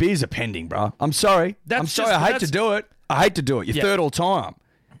 Beers are pending, bro. I'm sorry. That's I'm sorry. just- I hate to do it. You're Yeah. third all time.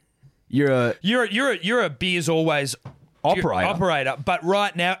 You're You're a beer's always operator. But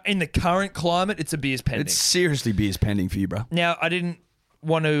right now, in the current climate, it's a beer's pending. It's seriously beers pending for you, bro. Now, I didn't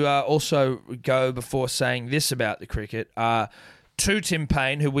want to also go before saying this about the cricket. To Tim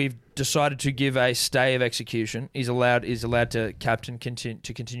Payne, who we've decided to give a stay of execution, he's allowed to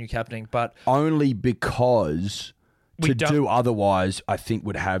continue captaining, but Only because We to don't- do otherwise, I think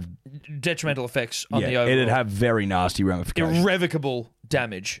would have detrimental effects on the overall. it'd have very nasty ramifications. Irrevocable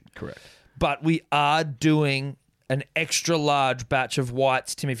damage. Correct. But we are doing an extra large batch of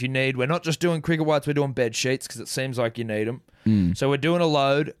whites, Tim, if you need. We're not just doing cricket whites, we're doing bed sheets because it seems like you need them. So we're doing a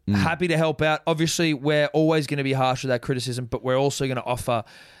load. Happy to help out. Obviously, we're always going to be harsh with our criticism, but we're also going to offer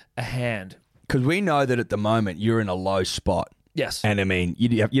a hand. because we know that at the moment you're in a low spot. Yes. And I mean,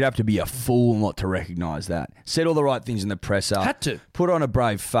 you'd have to be a fool not to recognise that. Said all the right things in the presser. Had to. Put on a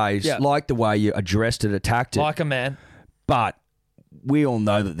brave face. Yeah. Like the way you addressed it, attacked it. Like a man. But we all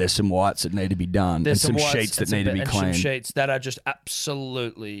know that there's some whites that need to be done. There's and some whites sheets that and need to be and cleaned. some sheets that are just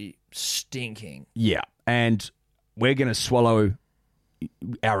absolutely stinking. Yeah. And we're going to swallow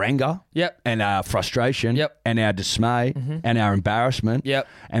our anger. Yep. And our frustration. Yep. And our dismay. And our embarrassment. Yep.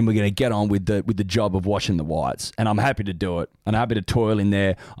 And we're going to get on with the job of washing the whites. And I'm happy to do it. I'm happy to toil in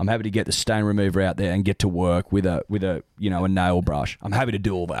there. I'm happy to get the stain remover out there and get to work with a a nail brush. I'm happy to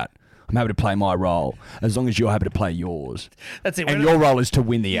do all that. I'm happy to play my role as long as you're happy to play yours. That's it. And your role is to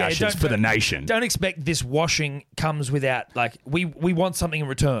win the Ashes for the nation. Don't expect this washing comes without, like, we want something in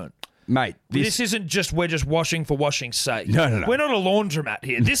return. Mate, This isn't just we're just washing for washing's sake. No. We're not a laundromat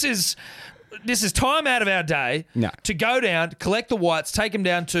here. This is time out of our day to go down, collect the whites, take them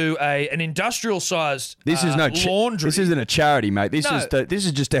down to an industrial-sized laundry. This isn't a charity, mate. This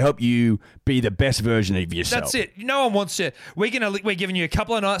is just to help you be the best version of yourself. That's it. No one wants to. We're giving you a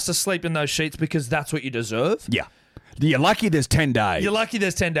couple of nights to sleep in those sheets because that's what you deserve. Yeah. You're lucky there's 10 days. You're lucky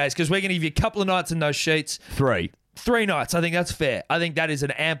there's 10 days because we're going to give you a couple of nights in those sheets. 3 nights. I think that's fair. I think that is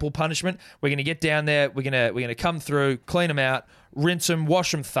an ample punishment. We're going to get down there. We're going to come through, clean them out, rinse them,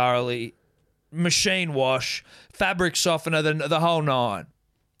 wash them thoroughly, machine wash, fabric softener, the whole nine.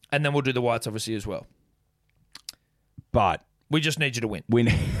 And then we'll do the whites obviously as well. But we just need you to win.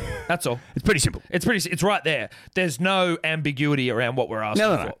 That's all. It's pretty simple. It's right there. There's no ambiguity around what we're asking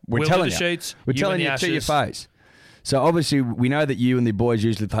for. We're telling do the sheets. We're telling you to your face. So obviously we know that you and the boys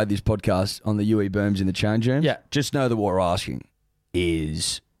usually play this podcast on the UE Booms in the change room. Yeah. Just know that what we're asking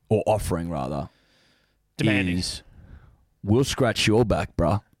is, or offering rather, demanding is, we'll scratch your back,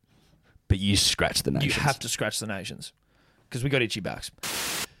 bruh, but you scratch the nations. You have to scratch the nations because we got itchy backs.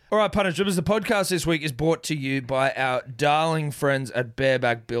 All right, Punters Dribbers, the podcast this week is brought to you by our darling friends at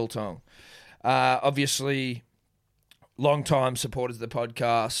Bareback Biltong. Obviously, long-time supporters of the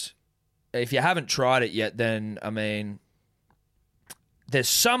podcast. If you haven't tried it yet, then, I mean, there's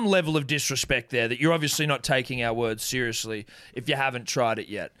some level of disrespect there that you're obviously not taking our words seriously if you haven't tried it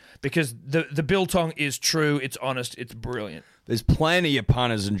yet. Because the biltong is true, it's honest, it's brilliant. There's plenty of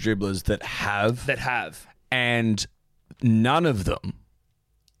punters and dribblers that have. And none of them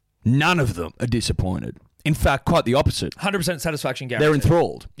are disappointed. In fact, quite the opposite. 100% satisfaction guarantee. They're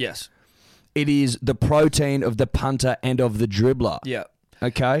enthralled. Yes. It is the protein of the punter and of the dribbler. Yeah.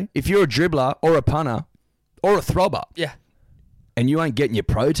 Okay? If you're a dribbler or a punter or a throbber. Yeah. And you ain't getting your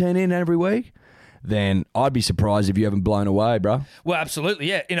protein in every week, then I'd be surprised if you haven't blown away, bro. Well, absolutely,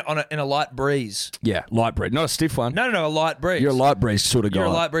 yeah. In a light breeze. Yeah, light breeze. Not a stiff one. No, a light breeze. You're a light breeze sort of guy. You're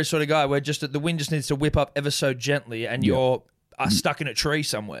a light breeze sort of guy where just the wind just needs to whip up ever so gently and you're stuck in a tree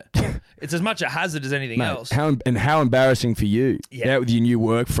somewhere. It's as much a hazard as anything else. How embarrassing for you. Yeah. Out with your new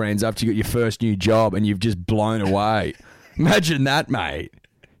work friends after you got your first new job and you've just blown away. Imagine that, mate.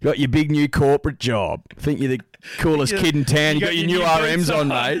 You got your big new corporate job. Think you're the coolest kid in town. You got your new RMs on,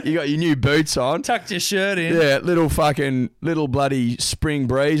 mate. You got your new boots on. Tucked your shirt in. Yeah, little bloody spring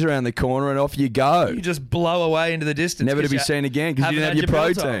breeze around the corner and off you go. You just blow away into the distance. Never to be seen again because you didn't have your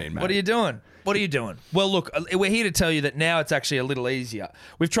protein, mate. What are you doing? What are you doing? Well, look, we're here to tell you that now it's actually a little easier.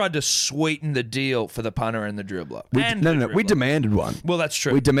 We've tried to sweeten the deal for the punter and the dribbler. We demanded one. Well, that's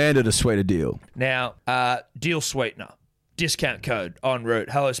true. We demanded a sweeter deal. Now, deal sweetener. Discount code en route.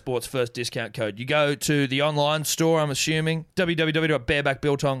 Hello Sports first discount code. You go to the online store, I'm assuming,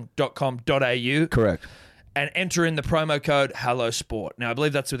 www.barebackbiltong.com.au. Correct. And enter in the promo code Hello Sport. Now, I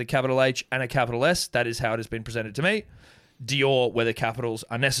believe that's with a capital H and a capital S. That is how it has been presented to me. Dior, where the capitals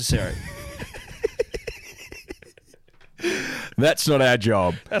are necessary. That's not our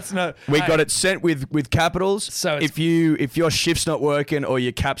job. We got it sent with capitals. So if your shift's not working or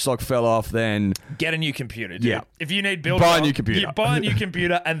your caps lock fell off, then get a new computer. Dude. Yeah. If you need build, buy a new computer. Buy a new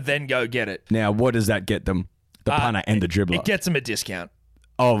computer and then go get it. Now, what does that get them? The punter and the dribbler. It gets them a discount.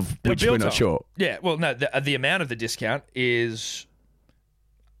 Of which we're not sure. Yeah. Well, no. The amount of the discount is,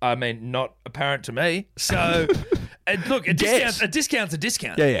 I mean, not apparent to me. So, look, a discount's a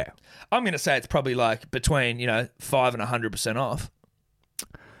discount. Yeah. I'm going to say it's probably like between 5 and 100% off.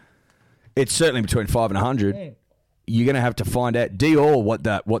 It's certainly between 5 and 100. You're going to have to find out Dior what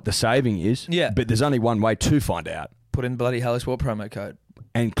the saving is. Yeah. But there's only one way to find out. Put in the bloody Hello Sport promo code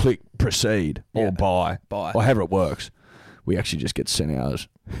and click proceed or buy or however it works. We actually just get sent ours.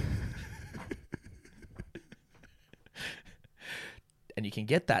 And you can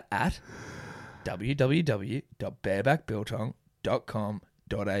get that at www.barebackbiltong.com.au.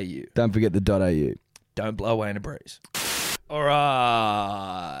 Don't forget the .au. Don't blow away in a breeze. All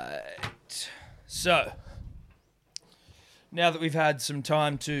right. So, now that we've had some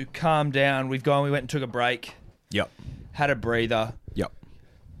time to calm down, we went and took a break, Yep. had a breather. Yep.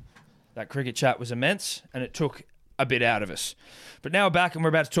 That cricket chat was immense, and it took a bit out of us. But now we're back, and we're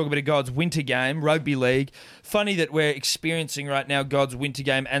about to talk a bit of God's winter game, rugby league. Funny that we're experiencing right now God's winter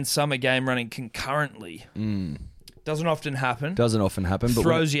game and summer game running concurrently. Doesn't often happen. Doesn't often happen, but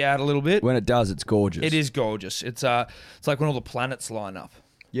Throws you out a little bit. when it does, it's gorgeous. It is gorgeous. It's like when all the planets line up.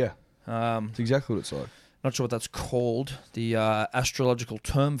 Yeah. It's exactly what it's like. Not sure what that's called. The astrological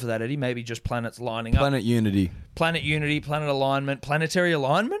term for that, Eddie. Maybe just planets lining up. Planet unity. Planet unity, planet alignment, planetary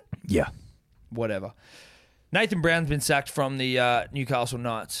alignment? Yeah. Whatever. Nathan Brown's been sacked from the Newcastle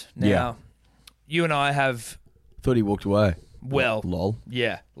Knights. Now, Yeah. you and I have, Thought he walked away. well, Lol.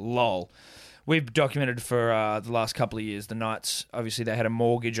 yeah, lol. We've documented for the last couple of years. The Knights, obviously, they had a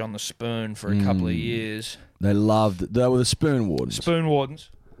mortgage on the Spoon for a couple of years. They were the spoon wardens. Spoon wardens.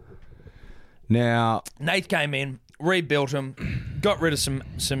 Now, Nath came in, rebuilt them, got rid of some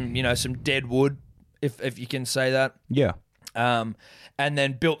dead wood, if you can say that. yeah. And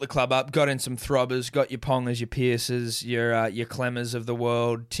then built the club up, got in some throbbers, got your Pongers, your Pierces, your Clemmers of the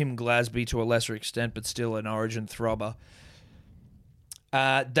world, Tim Glasby to a lesser extent, but still an Origin throbber.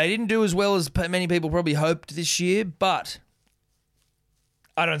 They didn't do as well as many people probably hoped this year, but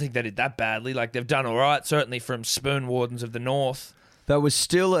I don't think they did that badly. Like, they've done all right, certainly from Spoon Wardens of the North. There was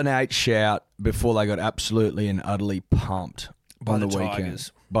still an 8 shout before they got absolutely and utterly pumped By on the weekend.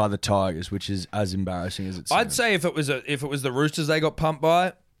 Tigers. By the Tigers, which is as embarrassing as it sounds. I'd say if it was the Roosters they got pumped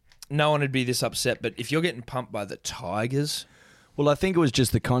by, no one would be this upset. But if you're getting pumped by the Tigers, Well, I think it was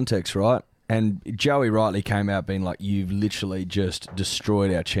just the context, right? And Joey rightly came out being like, you've literally just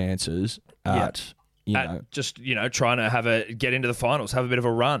destroyed our chances at, just trying to get into the finals, have a bit of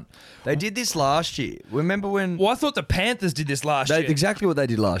a run. They did this last year. Remember when... Well, I thought the Panthers did this last year. Exactly what they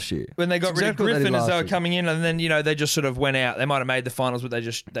did last year. When they got It's rid exactly of what they Griffin did as they last were year. coming in, and then they just sort of went out. They might have made the finals, but they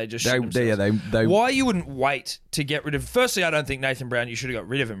just shit themselves. They Why you wouldn't wait to get rid of? Firstly, I don't think Nathan Brown. You should have got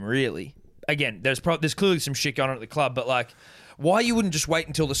rid of him. Really. Again, there's clearly some shit going on at the club, but like, why you wouldn't just wait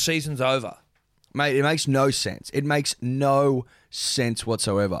until the season's over? Mate, it makes no sense. It makes no sense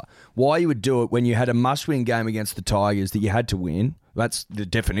whatsoever. Why you would do it when you had a must-win game against the Tigers that you had to win. That's the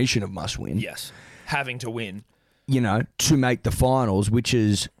definition of must-win. Yes, having to win. To make the finals, which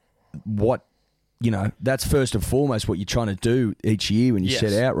is what, that's first and foremost what you're trying to do each year when you Yes.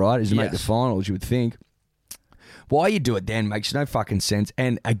 set out, right, is to make the Yes. finals, you would think. Why you do it then makes no fucking sense.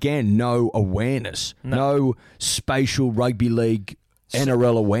 And again, no awareness. No spatial rugby league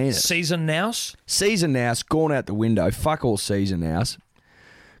NRL awareness. Season nouse. Season now's gone out the window. Fuck all season nows.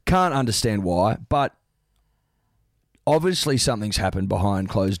 Can't understand why, but obviously something's happened behind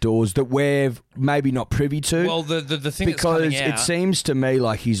closed doors that we're maybe not privy to. Well, the thing that's because coming out, it seems to me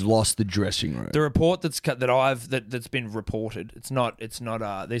like he's lost the dressing room. the report that's been reported. It's not.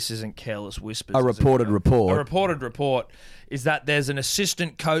 This isn't careless whispers. A reported report. A reported report is that there's an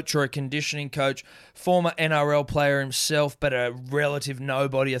assistant coach or a conditioning coach, former NRL player himself, but a relative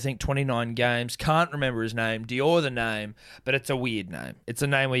nobody. I think 29 games. Can't remember his name. Dior the name, but it's a weird name. It's a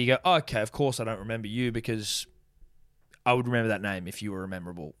name where you go, oh, okay, of course I don't remember you because I would remember that name if you were a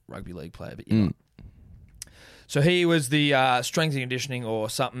memorable rugby league player, but you're not. So he was the strength and conditioning or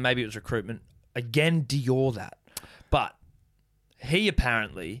something. Maybe it was recruitment. Again, Dior that. But he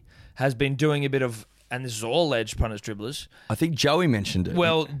apparently has been doing a bit of, and this is all alleged punters dribblers, I think Joey mentioned it.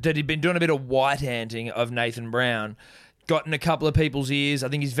 well, that he'd been doing a bit of white-handing of Nathan Brown, gotten a couple of people's ears. I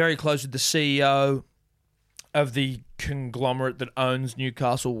think he's very close with the CEO of the conglomerate that owns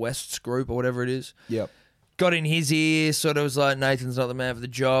Newcastle West's group or whatever it is. Yep. Got in his ear, sort of was like, Nathan's not the man for the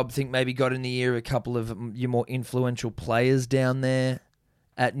job. I think maybe got in the ear of a couple of your more influential players down there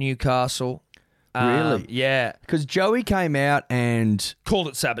at Newcastle. Really? Yeah. Because Joey came out and, Called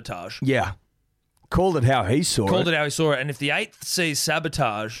it sabotage. called it how he saw Called it. it how he saw it. And if the 8th sees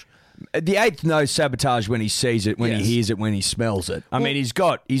sabotage, The 8th knows sabotage when he sees it, when Yes. he hears it, when he smells it. I mean, he's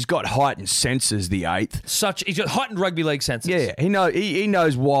got heightened senses, the 8th. he's got heightened rugby league senses. Yeah, he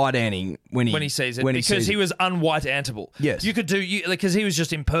knows white anting when he sees it, when because sees he it. was unwhite antable. Yes. You could do because he was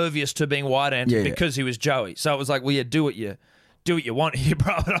just impervious to being white anted Yeah. because he was Joey. So it was like, well, yeah, do what you want here,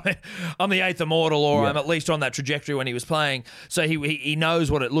 bro. I mean, I'm the 8th immortal, or Yeah. I'm at least on that trajectory when he was playing. So he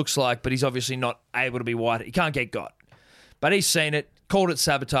knows what it looks like, but he's obviously not able to be white. He can't get got. But he's seen it, called it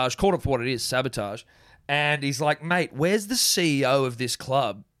sabotage, called it for what it is, sabotage. And he's like, mate, where's the CEO of this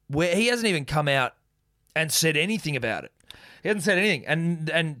club? Where he hasn't even come out and said anything about it. He hasn't said anything. And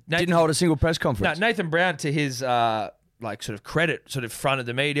Nathan, didn't hold a single press no, conference. Nathan Brown, to his like sort of credit, sort of fronted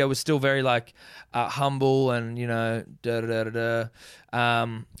the media, was still very like humble and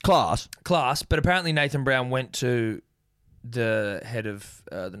class. But apparently Nathan Brown went to the head of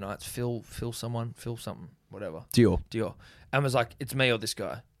the Knights, Phil something, whatever, Dior, and was like, "It's me or this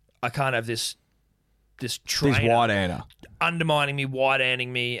guy. I can't have this trainer This white-hander undermining me,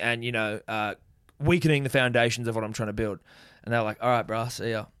 white-handing me, and weakening the foundations of what I'm trying to build." And they're like, "All right, bro,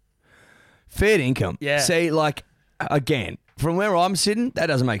 see ya." Fair income. Yeah. See, like, again, from where I'm sitting, that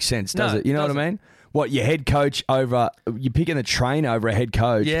doesn't make sense, does No, it? You know what I mean? What, your head coach you're picking a trainer over a head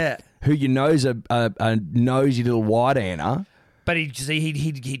coach Yeah. who you know's a nosy little white-hander. But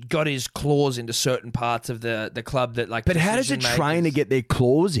he'd got his claws into certain parts of the club that like. But how does a trainer get their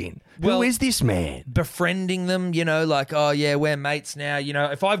claws in? Well, who is this man? Befriending them, like, oh yeah, we're mates now.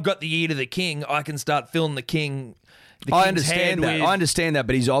 If I've got the ear to the king, I can start filling the king. I understand that. I understand that,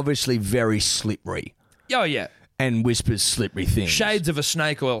 but he's obviously very slippery. Oh yeah. And whispers slippery things. Shades of a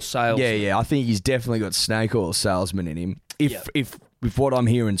snake oil salesman. Yeah. I think he's definitely got snake oil salesman in him. If what I'm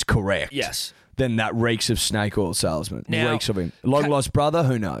hearing's correct. Yes. Then that reeks of snake oil salesman. Now, reeks of him. Long lost brother,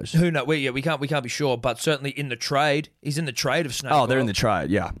 who knows? Who knows? We can't be sure, but certainly in the trade, he's in the trade of snake oil. Oh, they're in the trade,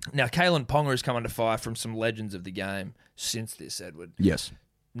 yeah. Now, Kalen Ponga has come under fire from some legends of the game since this, Edward. Yes.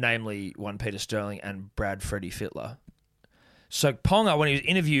 Namely, one Peter Sterling and Brad Freddie Fittler. So Ponga, when he was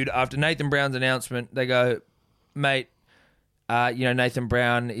interviewed after Nathan Brown's announcement, they go, "Mate, Nathan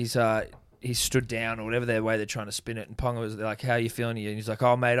Brown, he's stood down," or whatever their way they're trying to spin it. And Ponga was like, "How are you feeling?" And he's like,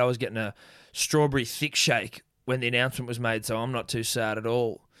 "Oh, mate, I was getting a strawberry thick shake when the announcement was made, so I'm not too sad at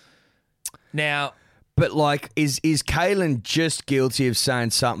all." Now, but like, is Kalen just guilty of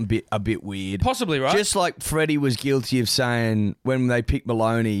saying something a bit weird? Possibly, right? Just like Freddie was guilty of saying when they picked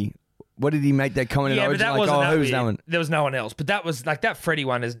Maloney. What did he make that comment? Yeah, in but that like, wasn't who was that one? There was no one else. But that was like that Freddie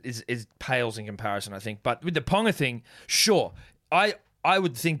one is pales in comparison, I think. But with the Ponga thing, sure, I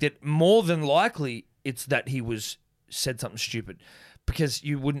would think that more than likely it's that he said something stupid, because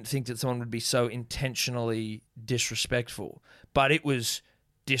you wouldn't think that someone would be so intentionally disrespectful. But it was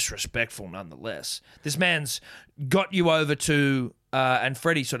disrespectful nonetheless. This man's got you over to, and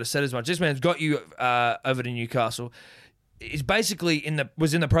Freddie sort of said as much. This man's got you over to Newcastle. Is basically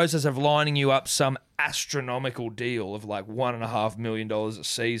was in the process of lining you up some astronomical deal of like $1.5 million a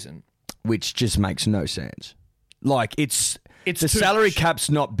season, which just makes no sense. Like it's the too salary much. cap's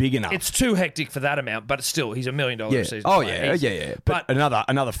not big enough. It's too hectic for that amount, but still, he's $1 million a season. Oh player. yeah. But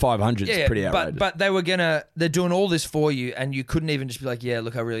another 500 is pretty outrageous. But they're doing all this for you, and you couldn't even just be like, "Yeah,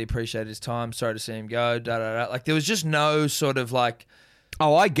 look, I really appreciate his time. Sorry to see him go." Like there was just no sort of like.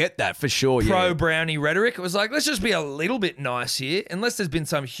 Oh, I get that for sure. Pro Brownie rhetoric. It was like, let's just be a little bit nice here, unless there's been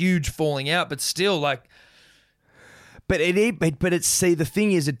some huge falling out. But still, like, but it's see, the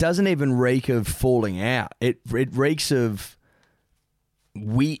thing is, it doesn't even reek of falling out. It reeks of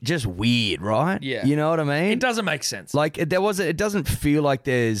just weird, right? Yeah, you know what I mean. It doesn't make sense. Like it doesn't feel like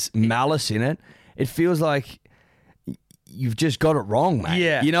there's malice in it. It feels like you've just got it wrong, mate.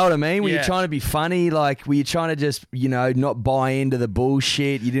 Yeah. You know what I mean? Were you trying to be funny? Like, were you trying to just, not buy into the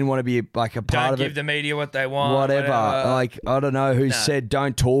bullshit? You didn't want to be like a part of it? Don't give the media what they want. Whatever. Like, I don't know who said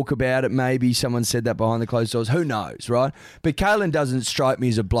don't talk about it. Maybe someone said that behind the closed doors. Who knows, right? But Kalen doesn't strike me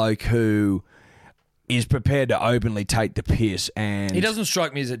as a bloke who is prepared to openly take the piss. And he doesn't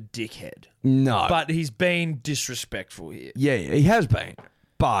strike me as a dickhead. No. But he's been disrespectful here. Yeah, he has been.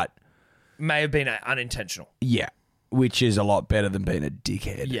 But may have been unintentional. Yeah. Which is a lot better than being a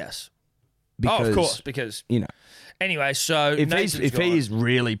dickhead. Yes. Because, of course, because... Anyway, so... If he's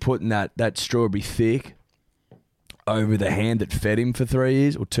really putting that strawberry thick over the hand that fed him for 3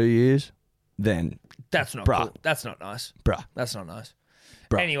 years or 2 years, then... That's not cool. That's not nice. Bruh. That's not nice.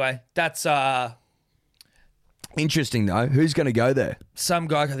 Bruh. Anyway, that's... Interesting, though. Who's going to go there? Some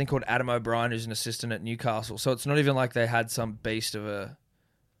guy, I think, called Adam O'Brien, who's an assistant at Newcastle. So it's not even like they had some beast of a...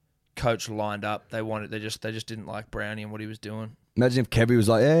 coach lined up. They just didn't like Brownie and what he was doing. Imagine if Kevy was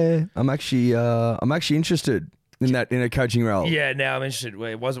like, "Yeah, I'm actually interested in a coaching role." Yeah, now I'm interested. Well,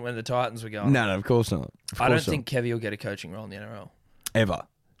 it wasn't when the Titans were going. No, of course not. I don't think Kevy will get a coaching role in the NRL ever.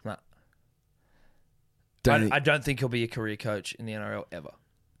 No, I don't think he'll be a career coach in the NRL ever.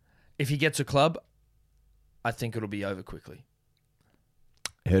 If he gets a club, I think it'll be over quickly.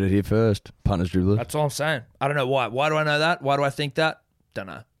 Heard it here first. Punters, dribblers. That's all I'm saying. I don't know why. Why do I know that? Why do I think that? Don't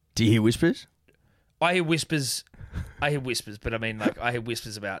know. Do you hear whispers? I hear whispers, but I mean, like, I hear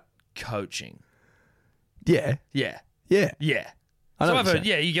whispers about coaching. Yeah. Yeah. Yeah. Yeah. I know So what I've you're heard,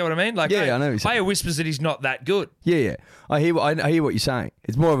 saying. yeah, you get what I mean? Like, Yeah, I know what you're saying. I hear whispers that he's not that good. Yeah. I hear what you're saying.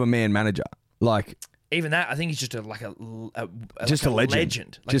 It's more of a man manager. Like, even that, I think he's just a legend.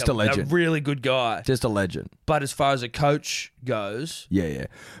 legend. Just a legend. A really good guy. Just a legend. But as far as a coach goes... Yeah.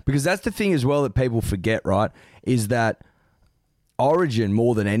 Because that's the thing as well that people forget, right? Is that Origin,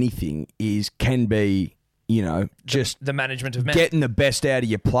 more than anything, can be, just... The management of men. Getting the best out of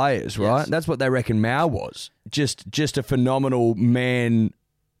your players, right? Yes. That's what they reckon Mal was. Just a phenomenal man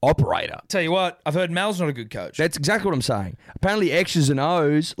operator. Tell you what, I've heard Mal's not a good coach. That's exactly what I'm saying. Apparently X's and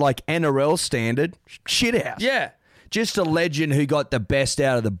O's, like NRL standard, shit house. Yeah. Just a legend who got the best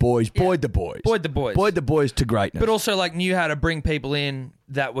out of the boys. Boyd the boys. Boyd the boys. Boyd the boys to greatness. But also knew how to bring people in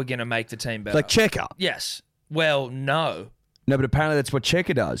that were going to make the team better. Like Checker. Yes. Well, no. No, but apparently that's what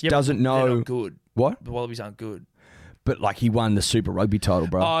Checker does. Yeah, Doesn't but they're know. not good. What? The Wallabies aren't good. But he won the Super Rugby title,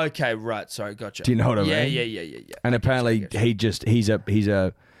 bro. Oh, okay, right. Sorry, gotcha. Do you know what I mean? Yeah. And apparently he gets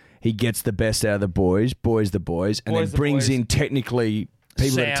the best out of the boys the boys, and then brings in people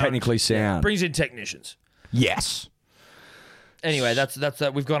that are technically sound. Yeah, brings in technicians. Yes. Anyway, that's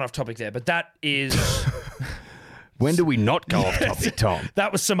that. We've gone off topic there, but that is. When do we not go off topic, Tom?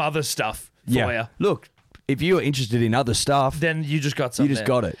 That was some other stuff for you. Look, if you are interested in other stuff, then you just got something. You just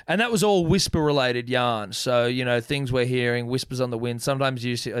got it. And that was all whisper-related yarn. So, things we're hearing, whispers on the wind. Sometimes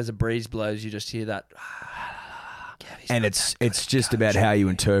you see, as a breeze blows, you just hear that. And it's just about how you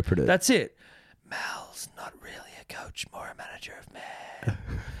interpret it. That's it. Mal's not really a coach, more a manager of men.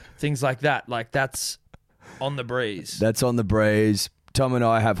 Things like that. That's on the breeze. That's on the breeze. Tom and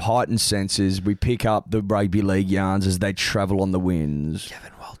I have heightened senses. We pick up the rugby league yarns as they travel on the winds.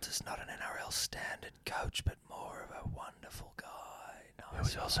 Kevin Walters, not an NRL standard coach, but more of a wonderful guy. He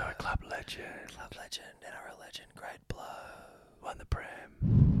was also a club legend. NRL legend, great blow. Won the Prem.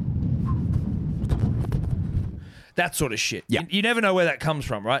 That sort of shit. Yeah. You never know where that comes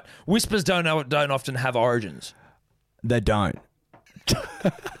from, right? Whispers don't often have origins. They don't.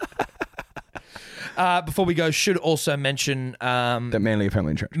 Before we go, should also mention that Manly are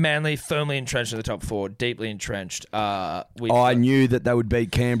firmly entrenched. Manly firmly entrenched in the top four, deeply entrenched. I knew that they would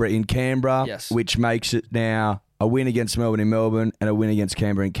beat Canberra in Canberra, yes, which makes it now a win against Melbourne in Melbourne and a win against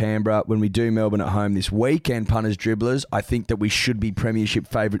Canberra in Canberra. When we do Melbourne at home this weekend, punters, dribblers, I think that we should be premiership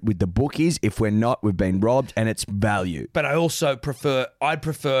favourite with the bookies. If we're not, we've been robbed, and it's value. But I'd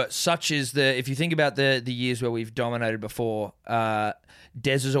prefer, such as if you think about the years where we've dominated before, Des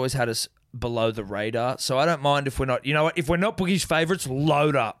has always had us below the radar. So I don't mind if we're not, if we're not bookies favourites,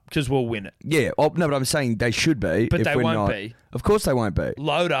 load up because we'll win it. Yeah. Oh, no, but I'm saying they should be. But if they we're won't not. be. Of course they won't be.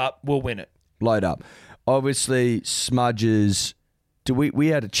 Load up, we'll win it. Load up. Obviously, Smudges. We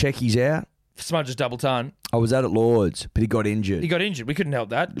had to check his out? Smudges double ton. I was out at Lord's, but he got injured. We couldn't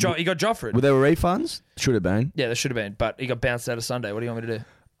help that. He got Joffred. Were there refunds? Should have been. Yeah, there should have been, but he got bounced out of Sunday. What do you want me to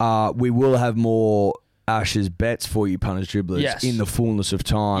do? We will have more Ashes bets for you, punters, dribblers, in the fullness of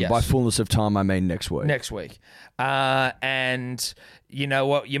time. Yes. By fullness of time, I mean next week. Next week. And you know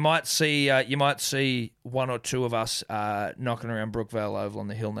what? You might see one or two of us knocking around Brookvale Oval on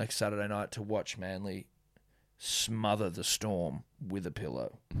the hill next Saturday night to watch Manly smother the Storm with a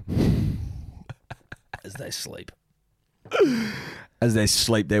pillow as they sleep. As they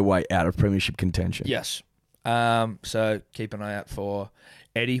sleep their way out of premiership contention. Yes. So keep an eye out for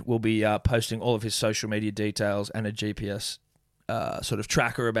Eddie. Will be posting all of his social media details and a GPS sort of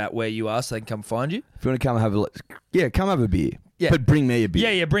tracker about where you are so they can come find you. If you want to come have come have a beer. Yeah. But bring me a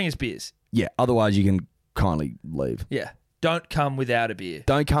beer. Yeah, bring us beers. Yeah, otherwise you can kindly leave. Yeah. Don't come without a beer.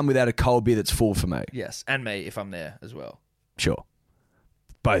 Don't come without a cold beer that's full for me. Yes, and me if I'm there as well. Sure.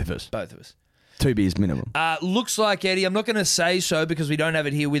 Both of us. Both of us. 2 beers minimum. Looks like, Eddie, I'm not going to say so because we don't have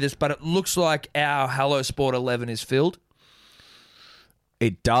it here with us, but it looks like our Hello Sport 11 is filled.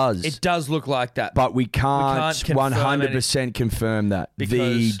 It does. It does look like that. But we can't 100% confirm that.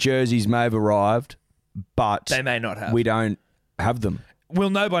 The jerseys may have arrived, but they may not have. We don't have them.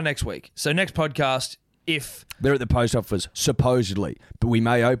 We'll know by next week. So next podcast, if they're at the post office, supposedly, but we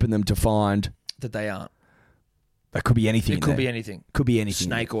may open them to find that they aren't. That could be anything. It could be anything. Could be anything.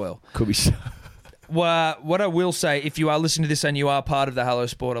 Snake oil. Could be. Well, what I will say, if you are listening to this and you are part of the Hello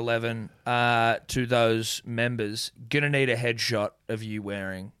Sport 11, to those members, gonna need a headshot of you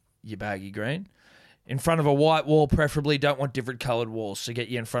wearing your baggy green in front of a white wall, preferably. Don't want different coloured walls, so get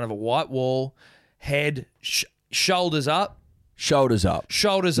you in front of a white wall, head, shoulders up, shoulders up,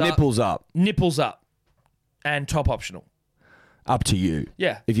 nipples up, and top optional. Up to you.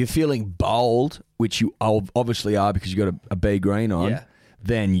 Yeah. If you're feeling bold, which you obviously are because you've got a B green on. Yeah.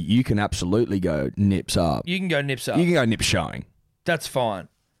 Then you can absolutely go nips up. You can go nips up. You can go nip showing. That's fine.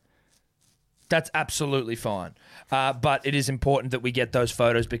 That's absolutely fine. But it is important that we get those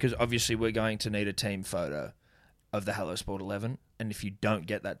photos because obviously we're going to need a team photo of the Hello Sport 11. And if you don't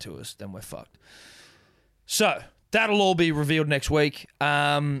get that to us, then we're fucked. So that'll all be revealed next week.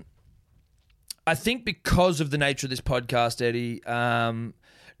 I think because of the nature of this podcast, Eddie,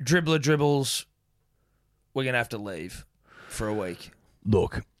 Dribbler Dribbles, we're gonna have to leave for a week.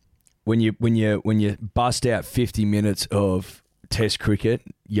 Look, when you bust out 50 minutes of Test cricket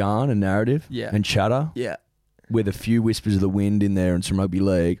yarn and narrative and chatter, with a few whispers of the wind in there and some rugby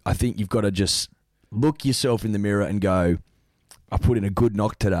league, I think you've got to just look yourself in the mirror and go, I put in a good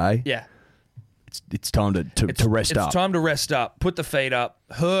knock today. Yeah. It's time to rest up. It's time to rest up. Put the feet up.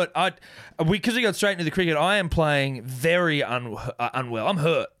 Hurt. Because we got straight into the cricket, I am playing very unwell. I'm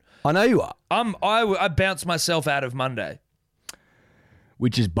hurt. I know you are. I bounced myself out of Monday.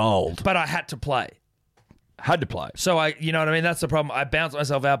 Which is bold. But I had to play. Had to play. So you know what I mean? That's the problem. I bounced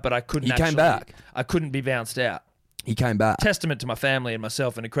myself out, but I couldn't He came back. I couldn't be bounced out. He came back. Testament to my family and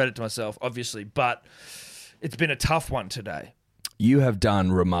myself and a credit to myself, obviously. But it's been a tough one today. You have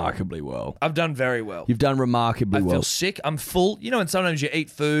done remarkably well. I've done very well. You've done remarkably well. I feel sick. I'm full. You know, and sometimes you eat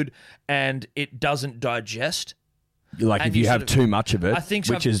food and it doesn't digest. Like if you have too much of it, I think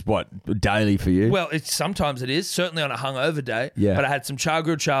so. Which is what, daily for you? Well, sometimes it is, certainly on a hungover day. Yeah. But I had some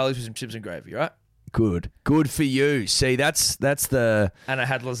char-grilled Charlies with some chips and gravy, right? Good for you. See, that's the... And I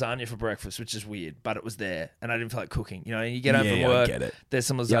had lasagna for breakfast, which is weird, but it was there, and I didn't feel like cooking. You know, you get home from work, I get it. There's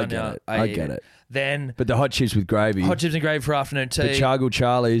some lasagna. Yeah, I get it. Then... But the hot chips with gravy... Hot chips and gravy for afternoon tea. The Chargil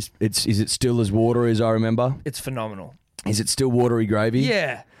Charlie's, is it still as watery as I remember? It's phenomenal. Is it still watery gravy?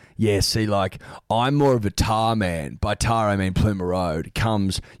 Yeah. Yeah, see, like, I'm more of a tar man. By tar, I mean Pluma Road.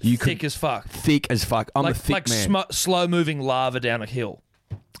 Thick as fuck. Thick as fuck. I'm a thick man. Like slow-moving lava down a hill.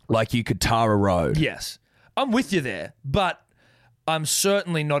 Like you could tar a road. Yes. I'm with you there, but I'm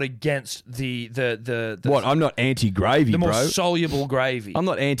certainly not against the what? I'm not anti-gravy, the more bro. soluble gravy. I'm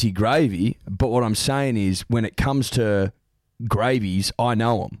not anti-gravy, but what I'm saying is when it comes to gravies, I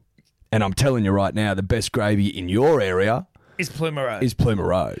know them. And I'm telling you right now, the best gravy in your area is Pluma Road. Is Pluma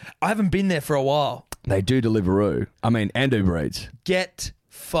Road. I haven't been there for a while. They do Deliveroo. I mean, and Uber Eats. Get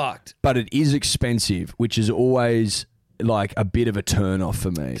fucked. But it is expensive, which is always like a bit of a turn off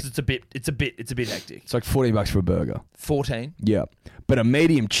for me. It's a bit hectic. It's like $40 for a burger. 14. Yeah. But a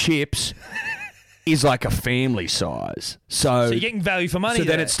medium chips is like a family size. So you're getting value for money. So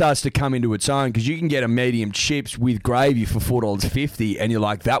then it starts to come into its own because you can get a medium chips with gravy for $4.50 and you're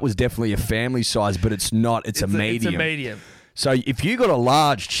like, that was definitely a family size, but it's not. It's a medium. It's a medium. So if you got a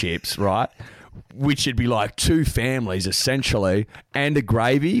large chips, right, which would be like two families essentially, and a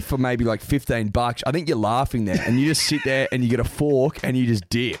gravy for maybe like $15, I think you're laughing there, and you just sit there and you get a fork and you just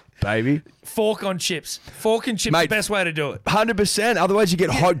dip, baby. Fork on chips. Fork and chips, mate, the best way to do it. 100%. Otherwise, you get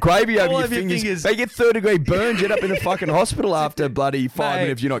hot gravy over your fingers. They get third-degree burns. You end up in the fucking hospital after bloody 5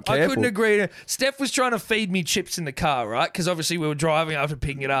 minutes if you're not careful. I couldn't agree. Steph was trying to feed me chips in the car, right? Because obviously we were driving after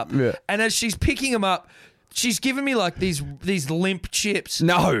picking it up. Yeah. And as she's picking them up, she's giving me like these limp chips.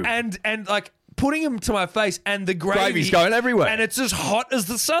 No. And like putting them to my face, and the gravy's going everywhere. And it's as hot as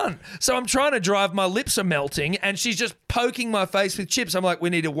the sun. So I'm trying to drive, my lips are melting, and she's just poking my face with chips. I'm like, we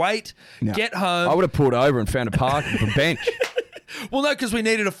need to wait, get home. I would have pulled over and found a parking for bench. Well, no, because we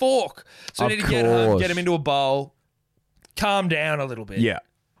needed a fork. So we need to get home, get them into a bowl, calm down a little bit.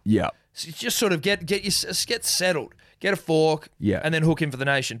 Yeah. So just sort of get settled. Get a fork, and then hook in for the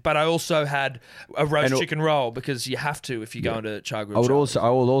nation. But I also had a roast chicken roll because you have to if you go into Char-Grilled. I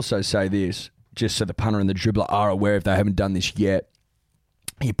will also say this, just so the punter and the dribbler are aware if they haven't done this yet.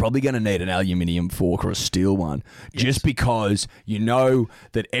 You're probably going to need an aluminium fork or a steel one, just because you know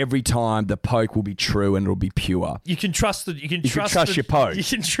that every time the poke will be true and it'll be pure. You can trust your poke. You can trust your poke. You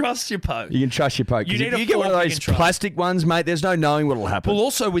can trust your poke. If you get one of those plastic ones, mate, there's no knowing what'll happen. Well,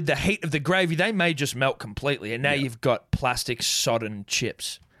 also with the heat of the gravy, they may just melt completely, and now you've got plastic sodden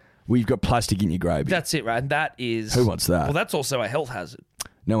chips. Well, you've got plastic in your gravy. That's it, right? And that is... Who wants that? Well, that's also a health hazard.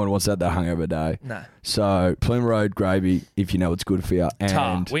 No one wants that hungover day. No. So Pluma Road gravy, if you know it's good for you, and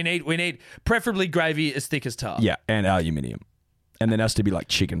tar. We need preferably gravy as thick as tar. Yeah, and aluminium, and then has to be like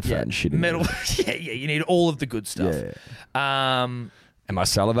chicken fat and shit. Metal. Yeah. You need all of the good stuff. Yeah. Am I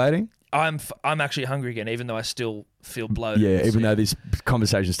salivating? I'm actually hungry again, even though I still feel bloated. Yeah, even though this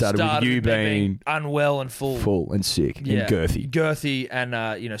conversation started with you being unwell and full and sick and girthy,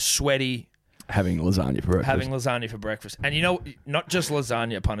 and sweaty. Having lasagna for breakfast. And not just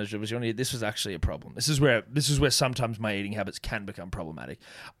lasagna, punters. This was actually a problem. This is where sometimes my eating habits can become problematic.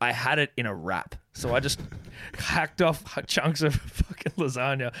 I had it in a wrap. So I just hacked off chunks of fucking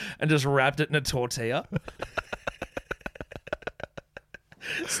lasagna and just wrapped it in a tortilla.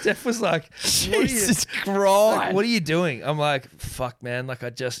 Steph was like, Jesus Christ. Like, what are you doing? I'm like, fuck, man. Like,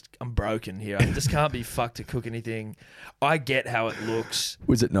 I'm broken here. I just can't be fucked to cook anything. I get how it looks.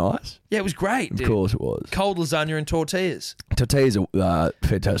 Was it nice? Yeah, it was great, dude. Of course it was. Cold lasagna and tortillas. Tortillas are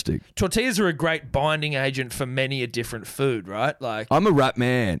fantastic. Tortillas are a great binding agent for many a different food, right? Like, I'm a wrap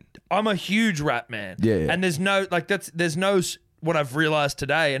man. I'm a huge wrap man. Yeah. And there's no what I've realized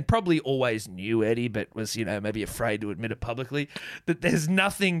today, and probably always knew, Eddie, but was, maybe afraid to admit it publicly, that there's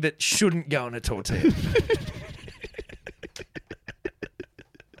nothing that shouldn't go in a tortilla.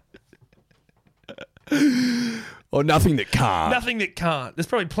 Or nothing that can't. Nothing that can't. There's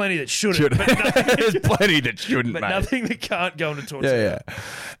probably plenty that shouldn't. But There's plenty that shouldn't, but mate. nothing that can't go in a tortilla.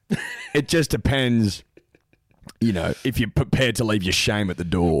 Yeah. It just depends, if you're prepared to leave your shame at the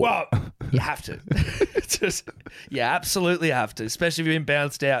door. Well, you have to. You absolutely have to, especially if you've been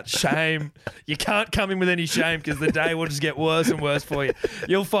bounced out. Shame. You can't come in with any shame because the day will just get worse and worse for you.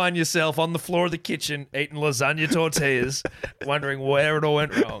 You'll find yourself on the floor of the kitchen eating lasagna tortillas, wondering where it all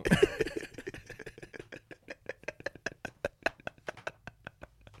went wrong.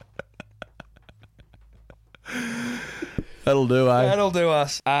 That'll do, eh? That'll do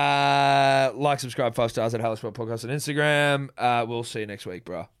us. Like, subscribe, 5 stars at Hello Sport Podcast on Instagram. We'll see you next week,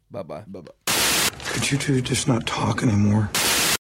 bro. Bye-bye. Bye-bye. Could you two just not talk anymore?